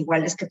todas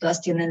iguales, que todas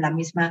tienen la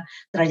misma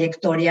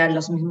trayectoria,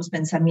 los mismos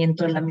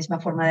pensamientos, la misma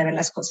forma de ver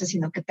las cosas,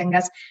 sino que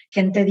tengas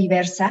gente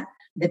diversa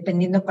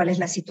dependiendo cuál es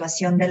la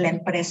situación de la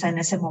empresa en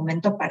ese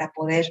momento para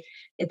poder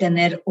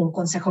tener un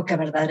consejo que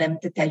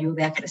verdaderamente te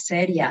ayude a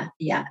crecer y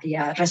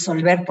a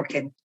resolver,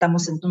 porque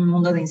estamos en un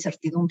mundo de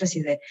incertidumbres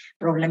y de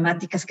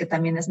problemáticas que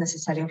también es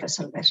necesario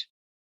resolver.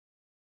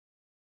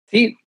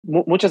 Sí,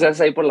 muchas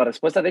gracias ahí por la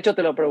respuesta. De hecho,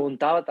 te lo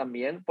preguntaba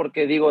también,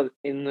 porque digo,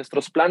 en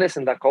nuestros planes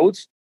en The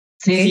Coach,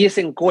 sí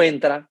se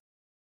encuentra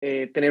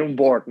tener un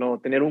board, ¿no?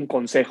 Tener un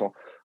consejo.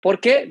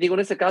 ¿Por qué? Digo, en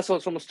este caso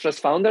somos 3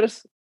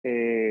 founders,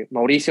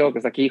 Mauricio, que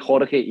está aquí,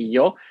 Jorge y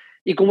yo.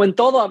 Y como en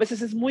todo, a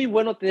veces es muy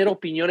bueno tener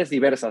opiniones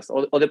diversas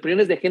o de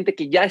opiniones de gente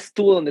que ya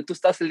estuvo donde tú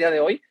estás el día de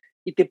hoy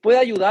y te puede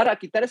ayudar a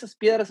quitar esas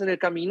piedras en el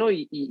camino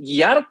y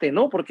guiarte,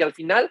 ¿no? Porque al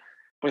final,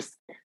 pues,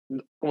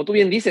 como tú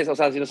bien dices, o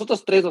sea, si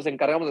nosotros 3 nos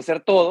encargamos de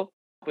hacer todo,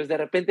 pues de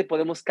repente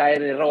podemos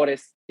caer en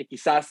errores que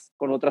quizás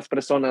con otras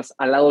personas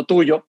al lado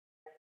tuyo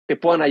te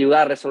puedan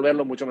ayudar a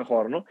resolverlo mucho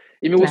mejor, ¿no?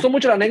 Y me gustó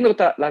mucho la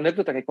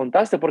anécdota que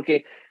contaste,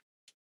 porque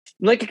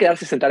no hay que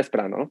quedarse sentado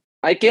esperando, ¿no?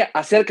 Hay que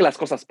hacer que las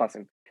cosas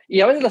pasen.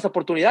 Y a veces las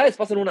oportunidades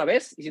pasan una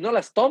vez y si no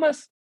las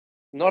tomas,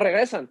 no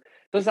regresan.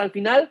 Entonces, al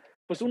final,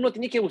 pues uno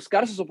tiene que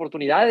buscar sus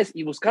oportunidades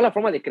y buscar la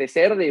forma de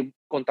crecer, de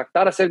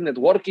contactar, hacer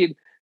networking.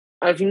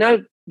 Al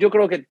final, yo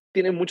creo que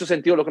tiene mucho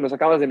sentido lo que nos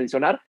acabas de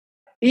mencionar.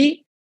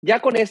 Y ya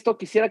con esto,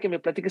 quisiera que me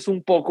platiques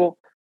un poco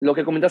lo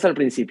que comentaste al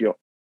principio.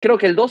 Creo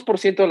que el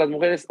 2% de las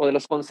mujeres o de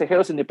los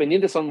consejeros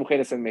independientes son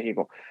mujeres en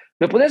México.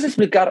 ¿Me podrías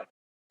explicar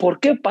por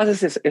qué pasa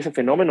ese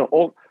fenómeno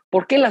o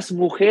por qué las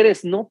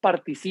mujeres no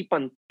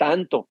participan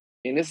tanto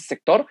en ese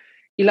sector?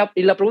 Y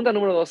la pregunta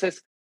número 2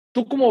 es,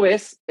 ¿tú cómo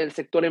ves el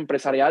sector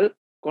empresarial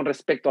con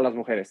respecto a las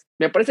mujeres?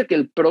 Me parece que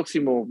el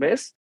próximo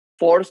mes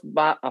Forbes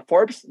va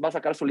a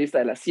sacar su lista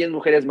de las 100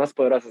 mujeres más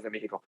poderosas de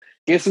México,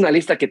 que es una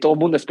lista que todo el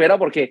mundo espera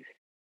porque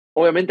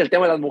obviamente el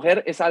tema de las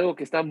mujeres es algo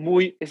que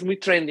es muy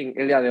trending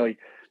el día de hoy.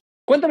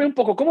 Cuéntame un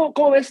poco,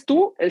 ¿cómo ves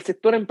tú el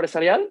sector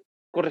empresarial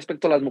con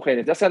respecto a las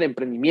mujeres, ya sea de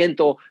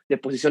emprendimiento, de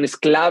posiciones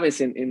claves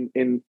en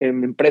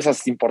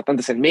empresas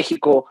importantes en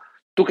México?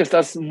 Tú que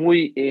estás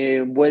muy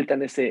envuelta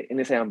en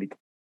ese ámbito.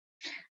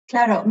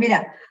 Claro,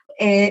 mira,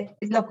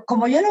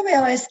 como yo lo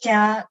veo es que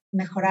ha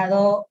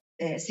mejorado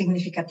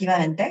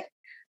significativamente.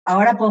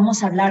 Ahora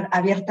podemos hablar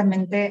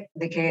abiertamente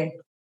de que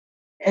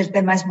el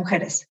tema es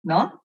mujeres,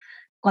 ¿no?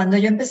 Cuando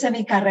yo empecé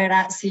mi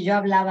carrera, si yo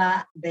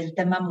hablaba del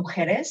tema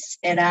mujeres,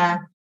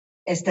 era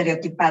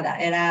estereotipada,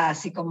 era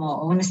así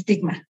como un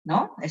estigma,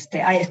 ¿no?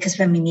 Ay, es que es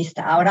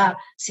feminista. Ahora,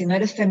 si no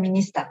eres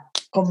feminista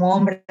como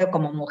hombre o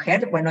como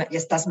mujer, bueno, ya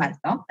estás mal,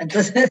 ¿no?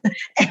 Entonces,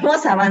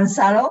 hemos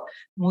avanzado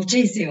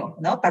muchísimo,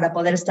 ¿no? Para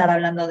poder estar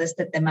hablando de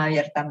este tema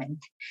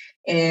abiertamente.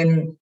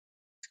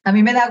 A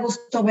mí me da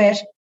gusto ver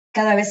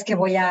cada vez que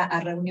voy a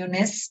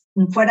reuniones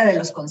fuera de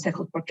los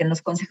consejos, porque en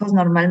los consejos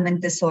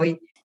normalmente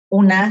soy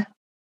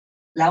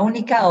la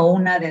única o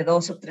una de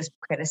 2 o 3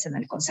 mujeres en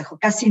el consejo.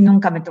 Casi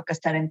nunca me toca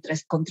estar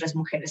con 3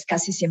 mujeres,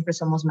 casi siempre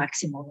somos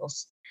máximo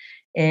 2.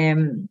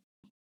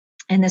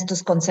 En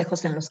estos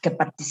consejos en los que he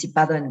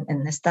participado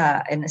en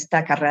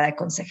esta carrera de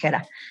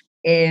consejera.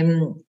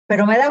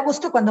 Pero me da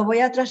gusto cuando voy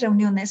a otras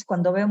reuniones,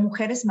 cuando veo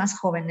mujeres más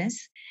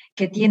jóvenes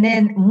que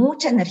tienen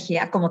mucha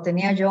energía, como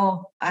tenía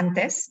yo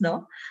antes,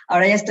 ¿no?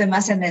 Ahora ya estoy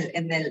más en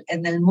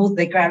el mood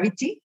de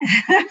Gravity,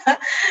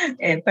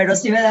 pero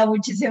sí me da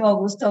muchísimo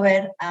gusto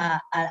ver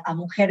a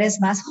mujeres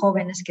más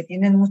jóvenes que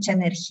tienen mucha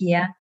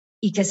energía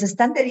y que se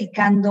están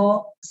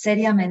dedicando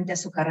seriamente a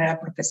su carrera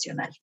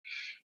profesional.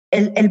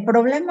 El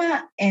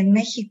problema en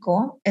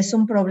México es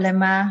un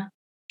problema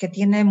que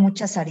tiene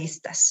muchas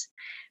aristas,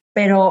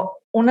 pero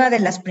una de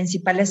las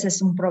principales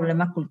es un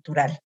problema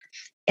cultural.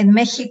 En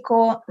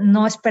México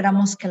no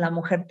esperamos que la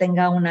mujer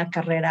tenga una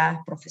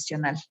carrera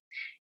profesional.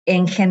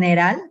 En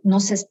general, no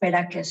se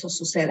espera que eso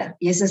suceda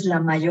y esa es la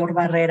mayor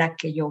barrera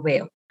que yo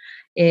veo.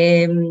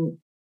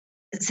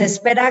 Se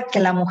espera que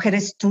la mujer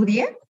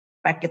estudie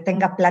para que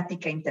tenga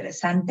plática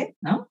interesante,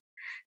 ¿no?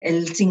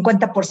 El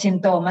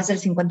 50% o más del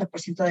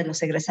 50% de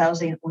los egresados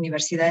de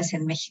universidades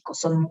en México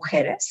son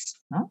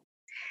mujeres, ¿no?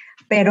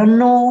 Pero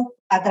no,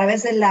 a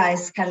través de la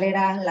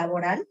escalera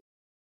laboral,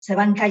 se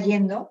van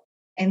cayendo,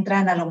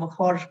 entran a lo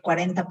mejor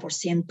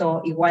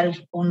 40%,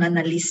 igual un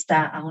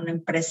analista a una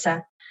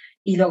empresa,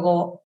 y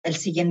luego el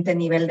siguiente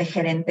nivel de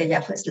gerente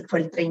ya fue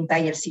el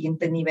 30% y el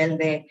siguiente nivel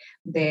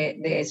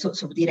de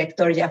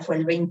subdirector ya fue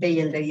el 20%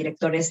 y el de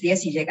director es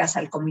 10% y llegas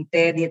al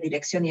comité de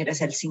dirección y eres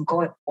el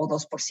 5 o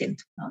 2%,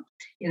 ¿no?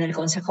 Y en el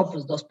consejo,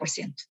 pues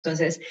 2%.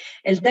 Entonces,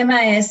 el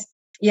tema es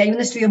Y hay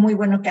un estudio muy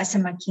bueno que hace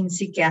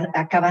McKinsey que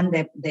acaban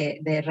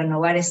de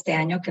renovar este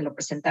año, que lo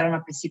presentaron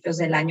a principios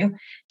del año,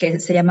 que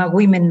se llama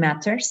Women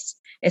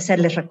Matters. Ese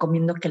les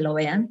recomiendo que lo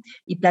vean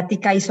y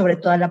platica ahí sobre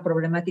toda la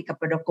problemática,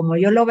 pero como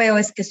yo lo veo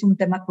es que es un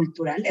tema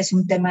cultural, es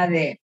un tema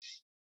de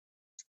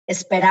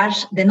esperar,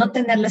 de no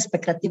tener la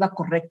expectativa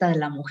correcta de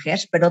la mujer,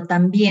 pero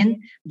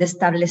también de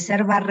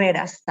establecer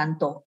barreras,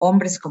 tanto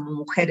hombres como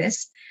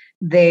mujeres,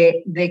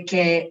 de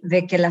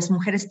que las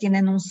mujeres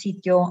tienen un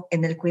sitio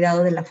en el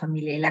cuidado de la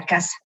familia y la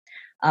casa.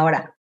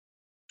 Ahora,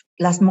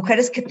 las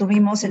mujeres que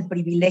tuvimos el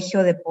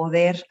privilegio de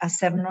poder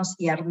hacernos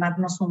y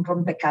armarnos un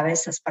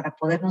rompecabezas para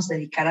podernos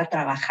dedicar a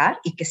trabajar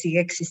y que sigue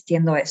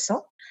existiendo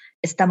eso,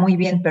 está muy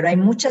bien, pero hay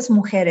muchas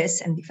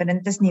mujeres en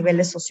diferentes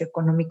niveles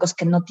socioeconómicos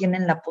que no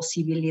tienen la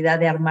posibilidad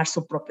de armar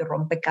su propio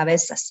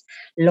rompecabezas.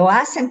 Lo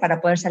hacen para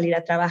poder salir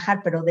a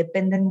trabajar, pero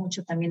dependen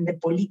mucho también de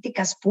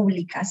políticas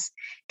públicas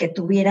que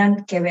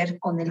tuvieran que ver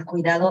con el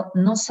cuidado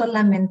no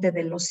solamente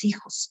de los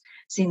hijos,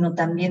 sino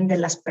también de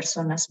las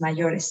personas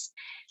mayores.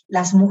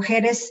 Las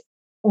mujeres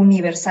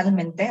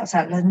universalmente, o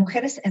sea, las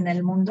mujeres en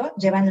el mundo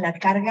llevan la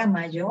carga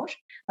mayor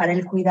para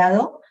el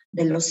cuidado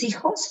de los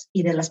hijos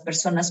y de las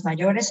personas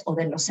mayores o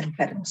de los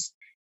enfermos.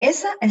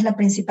 Esa es la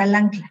principal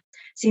ancla.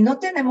 Si no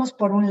tenemos,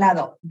 por un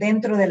lado,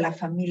 dentro de la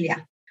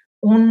familia,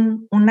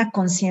 una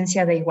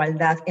conciencia de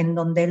igualdad en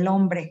donde el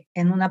hombre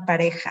en una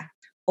pareja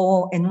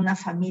o en una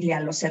familia,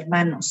 los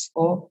hermanos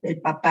o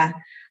el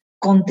papá,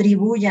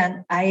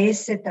 contribuyan a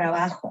ese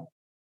trabajo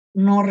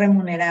no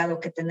remunerado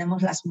que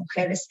tenemos las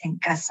mujeres en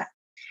casa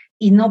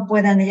y no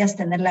puedan ellas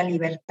tener la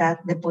libertad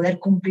de poder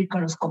cumplir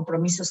con los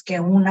compromisos que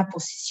una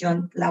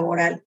posición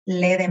laboral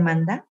le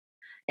demanda,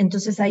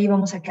 entonces ahí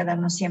vamos a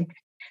quedarnos siempre.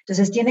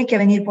 Entonces tiene que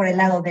venir por el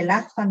lado de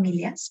las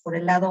familias, por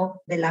el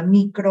lado de la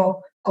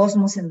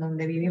microcosmos en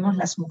donde vivimos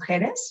las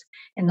mujeres,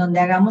 en donde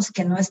hagamos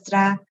que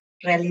nuestra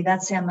realidad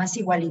sea más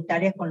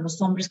igualitaria con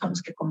los hombres con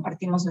los que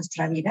compartimos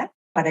nuestra vida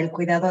para el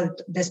cuidado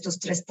de estos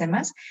tres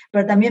temas,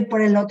 pero también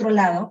por el otro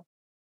lado,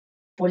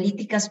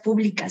 políticas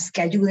públicas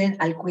que ayuden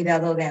al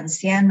cuidado de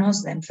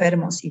ancianos, de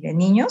enfermos y de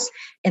niños,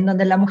 en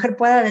donde la mujer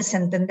pueda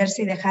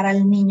desentenderse y dejar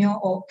al niño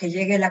o que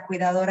llegue la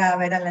cuidadora a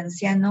ver al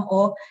anciano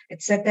o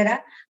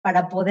etcétera,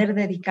 para poder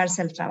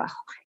dedicarse al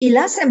trabajo. Y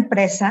las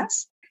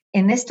empresas,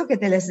 en esto que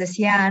te les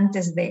decía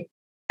antes de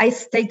hay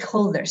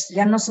stakeholders,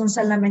 ya no son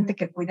solamente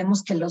que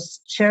cuidemos que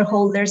los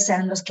shareholders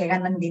sean los que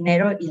ganan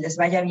dinero y les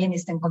vaya bien y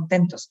estén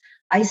contentos.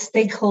 Hay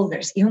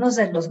stakeholders y uno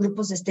de los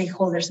grupos de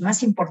stakeholders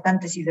más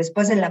importantes y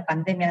después de la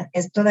pandemia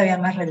es todavía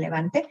más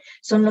relevante,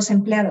 son los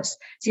empleados.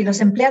 Si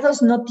los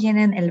empleados no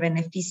tienen el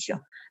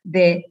beneficio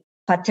de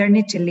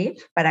paternity leave,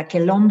 para que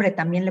el hombre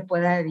también le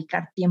pueda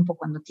dedicar tiempo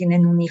cuando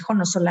tienen un hijo,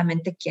 no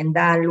solamente quien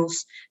da a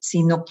luz,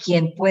 sino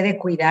quien puede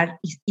cuidar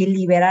y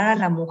liberar a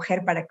la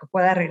mujer para que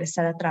pueda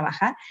regresar a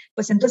trabajar,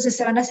 pues entonces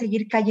se van a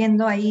seguir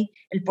cayendo ahí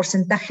el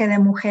porcentaje de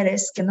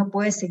mujeres que no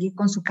puede seguir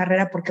con su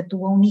carrera porque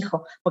tuvo un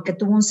hijo, porque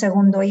tuvo un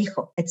segundo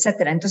hijo,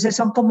 etcétera. Entonces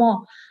son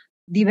como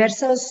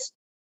diversos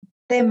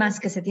temas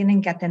que se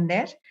tienen que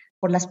atender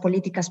por las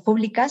políticas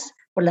públicas,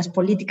 por las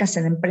políticas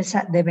en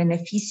empresa de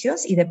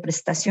beneficios y de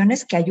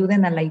prestaciones que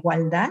ayuden a la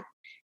igualdad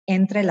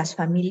entre las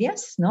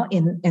familias, ¿no?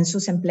 En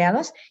sus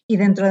empleados y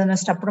dentro de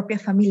nuestra propia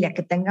familia,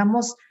 que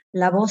tengamos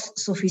la voz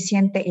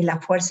suficiente y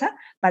la fuerza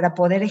para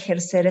poder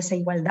ejercer esa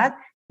igualdad,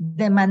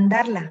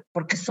 demandarla,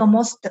 porque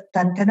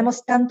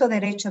tenemos tanto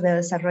derecho de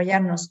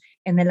desarrollarnos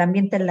en el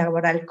ambiente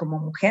laboral como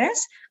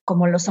mujeres,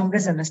 como los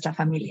hombres de nuestra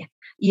familia.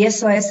 Y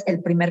eso es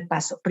el primer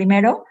paso.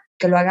 Primero,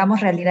 que lo hagamos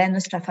realidad en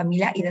nuestra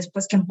familia y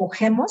después que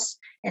empujemos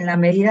en la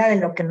medida de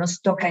lo que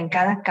nos toca en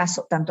cada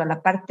caso, tanto a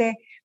la parte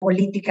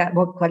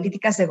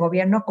políticas de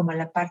gobierno como a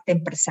la parte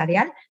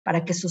empresarial,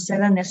 para que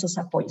sucedan esos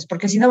apoyos,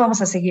 porque si no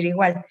vamos a seguir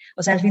igual.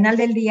 O sea, al final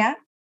del día,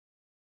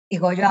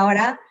 digo yo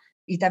ahora,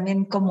 y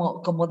también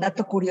como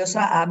dato curioso,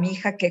 a mi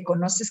hija que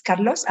conoces,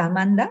 Carlos, a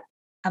Amanda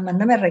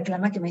me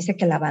reclama que me dice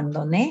que la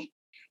abandoné.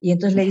 Y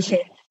entonces le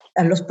dije,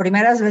 a las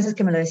primeras veces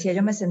que me lo decía,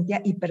 yo me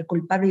sentía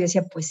hiperculpable y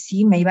decía, pues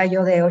sí, me iba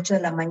yo de 8 de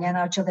la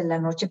mañana a 8 de la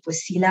noche, pues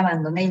sí la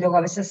abandoné y luego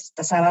a veces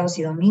hasta sábados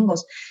y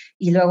domingos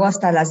y luego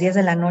hasta las 10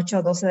 de la noche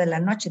o 12 de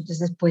la noche.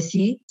 Entonces, pues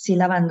sí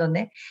la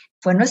abandoné.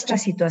 Fue nuestra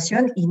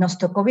situación y nos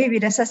tocó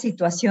vivir esa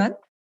situación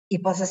y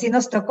pues así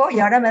nos tocó y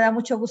ahora me da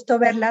mucho gusto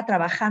verla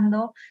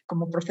trabajando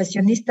como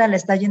profesionista, le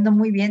está yendo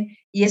muy bien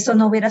y eso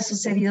no hubiera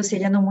sucedido si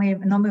ella no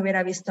me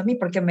hubiera visto a mí,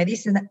 porque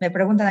me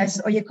preguntan a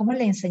veces, oye, ¿cómo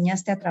le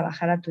enseñaste a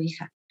trabajar a tu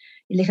hija?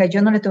 Y le dije,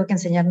 yo no le tuve que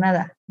enseñar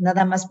nada,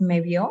 nada más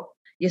me vio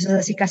y eso es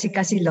así,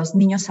 casi los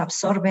niños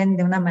absorben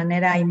de una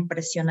manera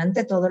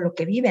impresionante todo lo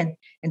que viven.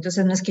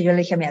 Entonces no es que yo le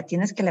dije, mira,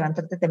 tienes que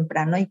levantarte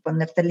temprano y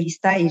ponerte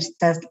lista y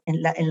estás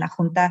en la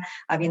junta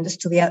habiendo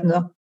estudiado,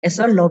 no,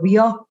 eso lo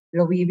vio,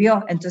 lo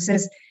vivió.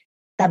 Entonces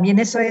también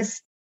eso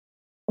es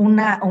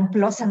un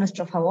plus a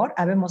nuestro favor.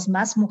 Habemos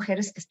más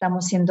mujeres que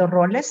estamos siendo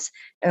roles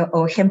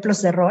o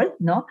ejemplos de rol,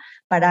 ¿no?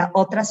 Para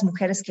otras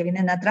mujeres que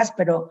vienen atrás,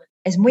 pero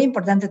es muy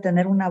importante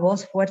tener una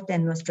voz fuerte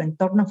en nuestro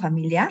entorno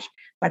familiar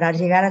para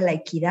llegar a la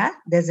equidad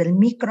desde el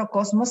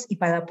microcosmos y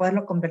para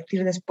poderlo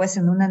convertir después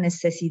en una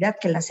necesidad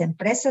que las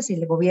empresas y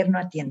el gobierno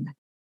atiendan.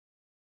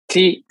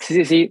 Sí,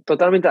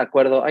 totalmente de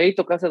acuerdo. Ahí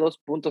tocaste dos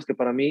puntos que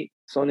para mí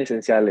son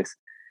esenciales.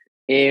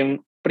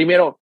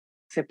 Primero,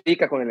 se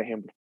predica con el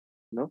ejemplo,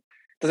 ¿no?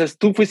 Entonces,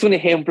 tú fuiste un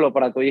ejemplo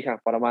para tu hija,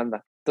 para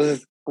Amanda.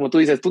 Entonces, como tú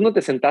dices, tú no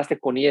te sentaste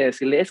con ella y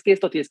decirle, es que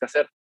esto tienes que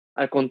hacer.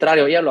 Al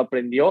contrario, ella lo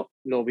aprendió,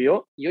 lo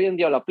vio y hoy en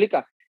día lo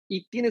aplica.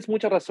 Y tienes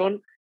mucha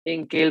razón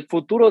en que el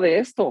futuro de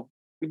esto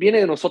viene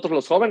de nosotros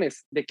los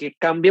jóvenes, de que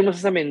cambiemos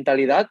esa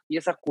mentalidad y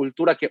esa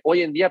cultura que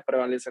hoy en día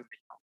prevalece en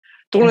México.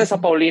 Tú no ves a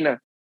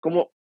Paulina,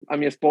 como a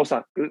mi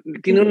esposa,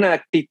 tiene una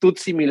actitud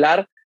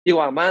similar,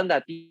 digo, a Amanda,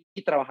 a ti,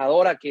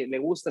 trabajadora, que le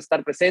gusta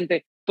estar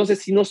presente. Entonces,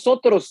 si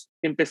nosotros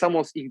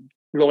empezamos y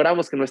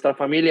logramos que nuestra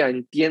familia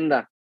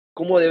entienda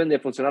cómo deben de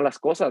funcionar las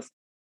cosas,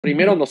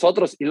 primero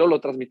nosotros y luego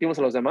lo transmitimos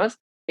a los demás,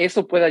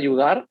 eso puede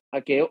ayudar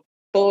a que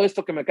todo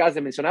esto que me acabas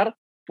de mencionar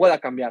pueda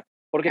cambiar.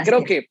 Porque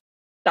creo que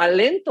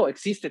talento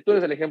existe, tú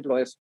eres el ejemplo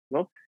de eso,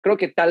 ¿no? Creo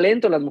que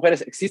talento en las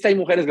mujeres existe, hay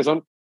mujeres que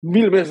son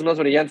 1000 veces más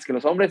brillantes que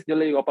los hombres. Yo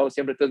le digo a Pau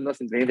siempre, tú eres más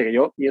inteligente que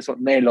yo, y eso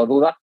nadie lo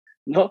duda,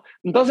 ¿no?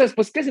 Entonces,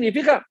 pues, ¿qué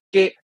significa?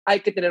 Que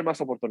hay que tener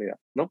más oportunidad,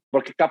 ¿no?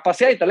 Porque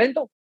capacidad y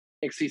talento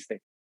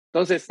existe.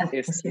 Entonces,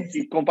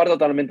 y comparto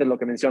totalmente lo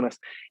que mencionas.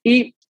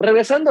 Y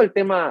regresando al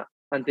tema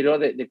anterior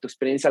de tu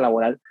experiencia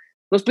laboral,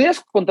 ¿nos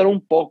podrías contar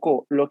un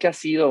poco lo que ha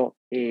sido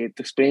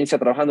tu experiencia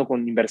trabajando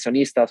con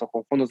inversionistas o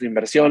con fondos de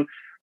inversión,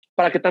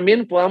 para que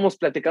también podamos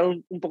platicar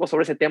un poco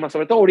sobre ese tema,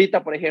 sobre todo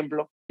ahorita, por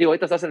ejemplo, digo,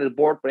 ahorita estás en el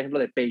board, por ejemplo,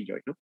 de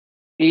Payjoy, ¿no?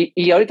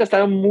 Y ahorita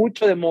está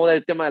mucho de moda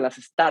el tema de las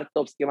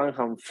startups que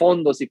bajan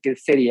fondos y que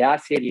serie A,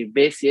 serie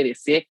B, serie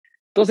C.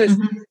 Entonces,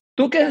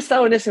 tú que has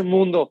estado en ese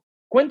mundo,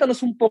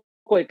 cuéntanos un poco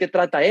de qué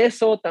trata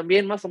eso,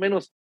 también más o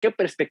menos qué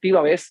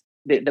perspectiva ves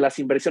de las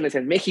inversiones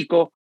en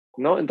México,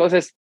 ¿no?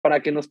 Entonces,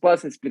 para que nos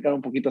puedas explicar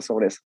un poquito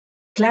sobre eso.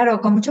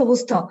 Claro, con mucho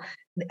gusto.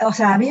 O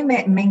sea, a mí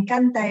me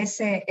encanta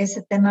ese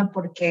tema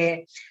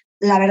porque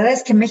la verdad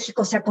es que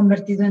México se ha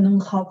convertido en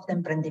un hub de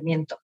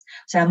emprendimiento.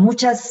 O sea,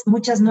 muchas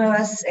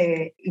nuevas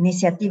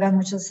iniciativas,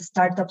 muchos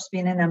startups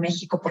vienen a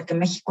México porque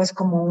México es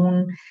como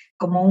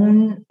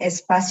un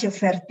espacio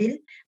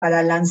fértil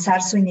para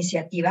lanzar su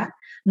iniciativa,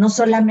 no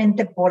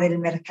solamente por el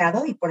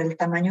mercado y por el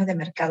tamaño de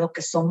mercado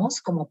que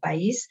somos como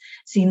país,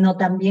 sino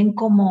también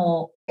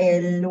como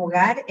el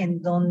lugar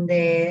en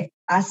donde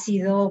ha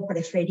sido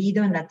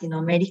preferido en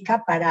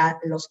Latinoamérica para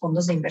los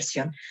fondos de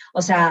inversión.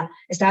 O sea,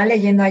 estaba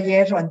leyendo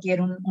ayer o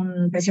antier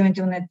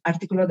precisamente un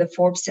artículo de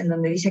Forbes en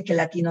donde dice que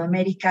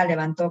Latinoamérica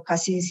levantó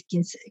casi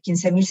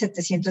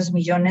 15.700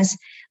 millones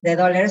de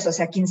dólares, o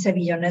sea, 15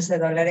 billones de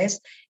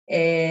dólares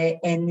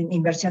en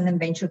inversión en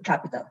venture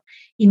capital.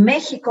 Y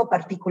México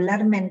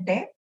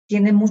particularmente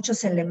tiene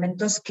muchos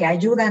elementos que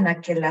ayudan a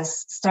que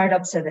las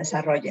startups se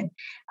desarrollen.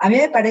 A mí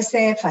me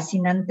parece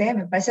fascinante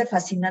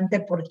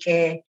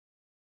porque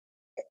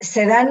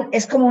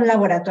es como un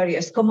laboratorio,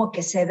 es como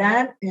que se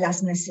dan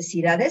las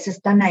necesidades,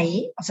 están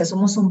ahí, o sea,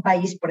 somos un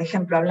país, por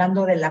ejemplo,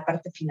 hablando de la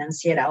parte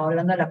financiera o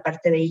hablando de la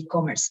parte de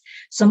e-commerce,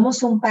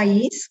 somos un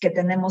país que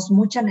tenemos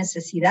mucha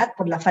necesidad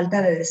por la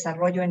falta de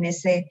desarrollo en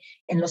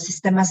los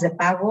sistemas de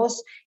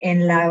pagos,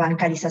 en la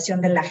bancarización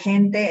de la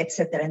gente,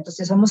 etcétera.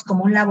 Entonces, somos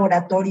como un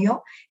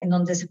laboratorio en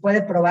donde se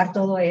puede probar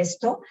todo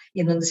esto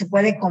y en donde se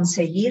puede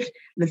conseguir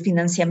el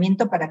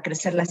financiamiento para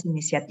crecer las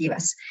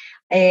iniciativas.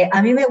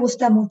 A mí me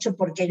gusta mucho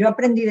porque yo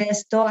aprendí de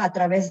esto a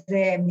través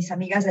de mis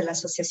amigas de la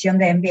Asociación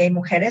de MBA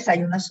Mujeres.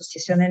 Hay una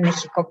asociación en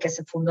México que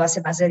se fundó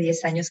hace más de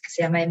 10 años que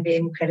se llama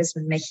MBA Mujeres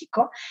en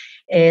México.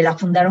 La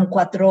fundaron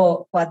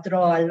cuatro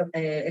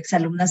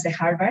exalumnas de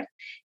Harvard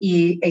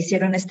y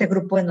hicieron este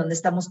grupo en donde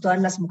estamos todas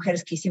las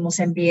mujeres que hicimos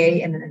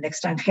MBA en el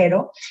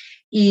extranjero.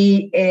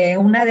 Y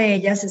una de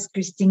ellas es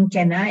Christine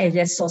Kenna,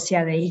 ella es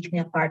socia de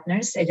Ignea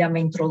Partners, ella me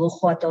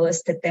introdujo a todo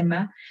este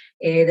tema.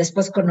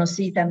 Después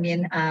conocí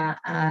también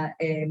al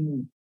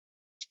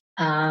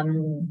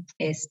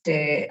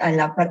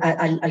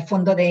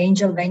fondo de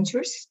Angel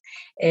Ventures.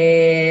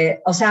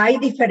 O sea, hay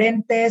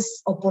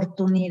diferentes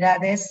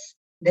oportunidades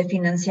de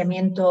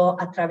financiamiento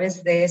a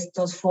través de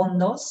estos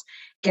fondos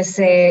que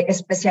se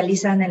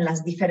especializan en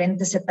las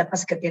diferentes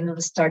etapas que tiene un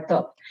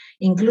startup.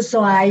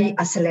 Incluso hay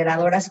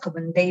aceleradoras como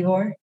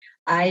Endeavor,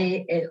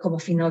 hay como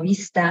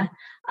Finovista,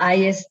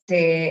 hay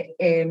este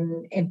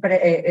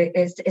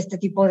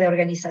tipo de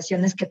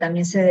organizaciones que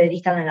también se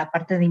dedican a la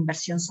parte de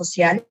inversión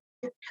social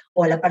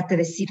o a la parte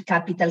de Seed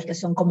Capital, que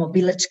son como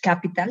Village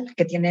Capital,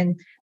 que tienen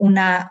un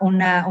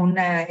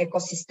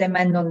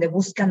ecosistema en donde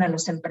buscan a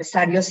los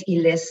empresarios y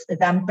les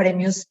dan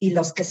premios y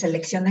los que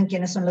seleccionan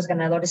quiénes son los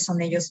ganadores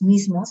son ellos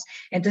mismos.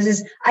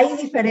 Entonces, hay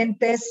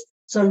diferentes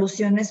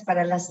soluciones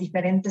para las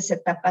diferentes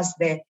etapas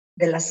de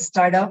las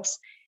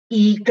startups,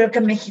 Y creo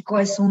que México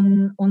es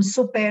un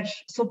súper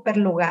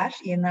lugar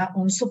y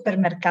un súper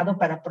mercado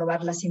para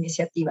probar las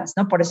iniciativas,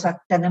 ¿no? Por eso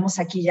tenemos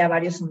aquí ya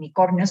varios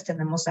unicornios,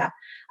 tenemos a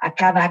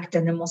Kavak,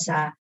 tenemos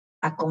a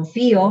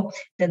Confío,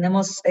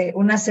 tenemos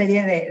una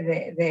serie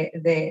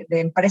de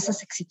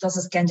empresas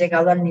exitosas que han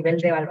llegado al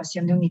nivel de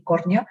evaluación de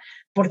unicornio,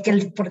 porque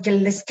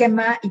el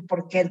esquema y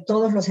porque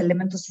todos los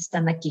elementos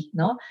están aquí,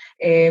 ¿no?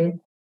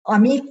 A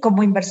mí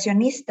como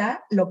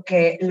inversionista, lo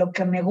que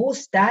me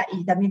gusta,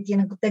 y también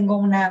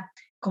tengo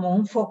como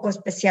un foco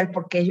especial,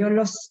 porque yo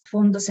los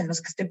fondos en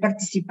los que estoy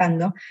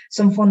participando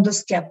son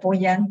fondos que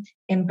apoyan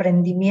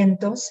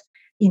emprendimientos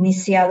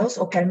iniciados,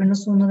 o que al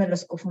menos uno de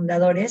los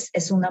cofundadores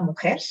es una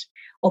mujer,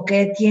 o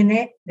que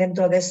tiene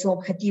dentro de su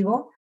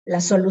objetivo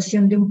la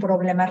solución de un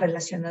problema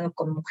relacionado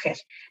con mujer.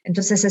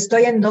 Entonces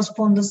estoy en 2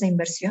 fondos de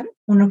inversión,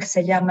 uno que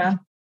se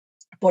llama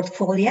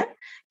Portfolio,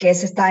 que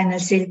está en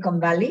el Silicon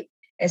Valley.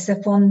 Ese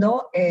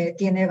fondo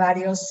tiene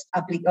varios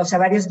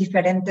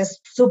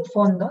diferentes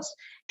subfondos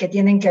que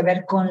tienen que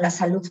ver con la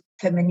salud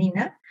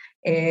femenina,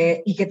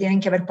 y que tienen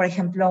que ver, por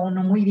ejemplo,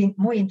 uno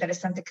muy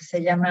interesante que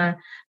se llama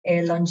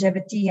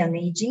Longevity and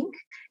Aging,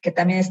 que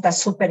también está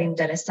súper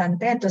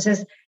interesante.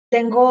 Entonces,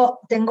 tengo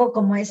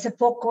como ese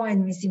foco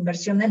en mis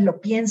inversiones,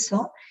 lo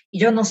pienso, y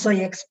yo no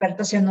soy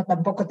experto, o sea, no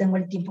tampoco tengo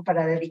el tiempo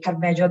para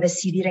dedicarme a yo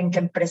decidir en qué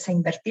empresa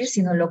invertir,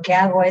 sino lo que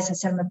hago es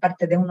hacerme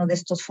parte de uno de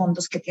estos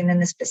fondos que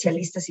tienen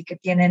especialistas y que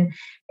tienen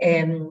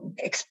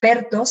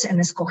expertos en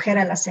escoger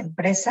a las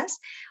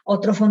empresas.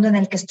 Otro fondo en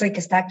el que estoy, que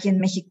está aquí en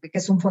México, que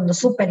es un fondo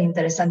súper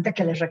interesante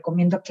que les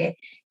recomiendo que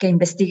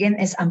investiguen,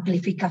 es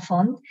Amplifica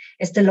Fund.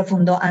 Lo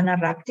fundó Ana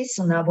Raptis,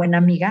 una buena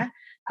amiga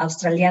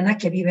australiana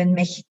que vive en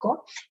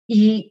México,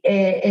 y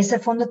ese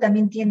fondo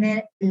también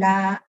tiene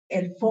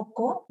el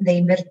foco de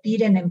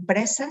invertir en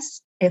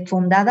empresas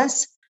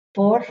fundadas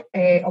por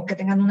o que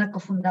tengan una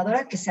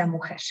cofundadora que sea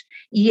mujer,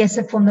 y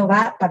ese fondo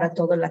va para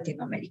todo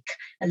Latinoamérica.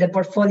 El de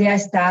Portfolio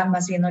está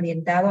más bien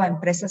orientado a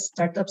empresas,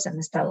 startups en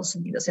Estados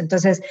Unidos.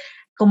 Entonces,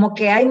 como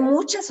que hay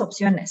muchas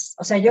opciones.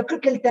 O sea, yo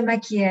creo que el tema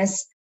aquí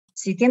es,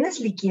 si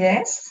tienes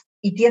liquidez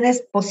y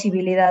tienes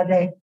posibilidad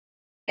de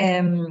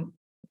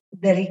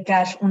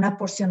dedicar una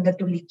porción de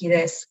tu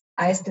liquidez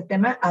a este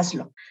tema,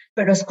 hazlo,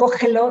 pero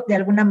escógelo de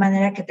alguna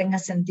manera que tenga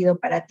sentido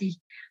para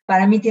ti.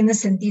 Para mí tiene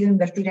sentido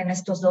invertir en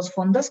estos 2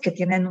 fondos que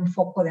tienen un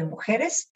foco de mujeres,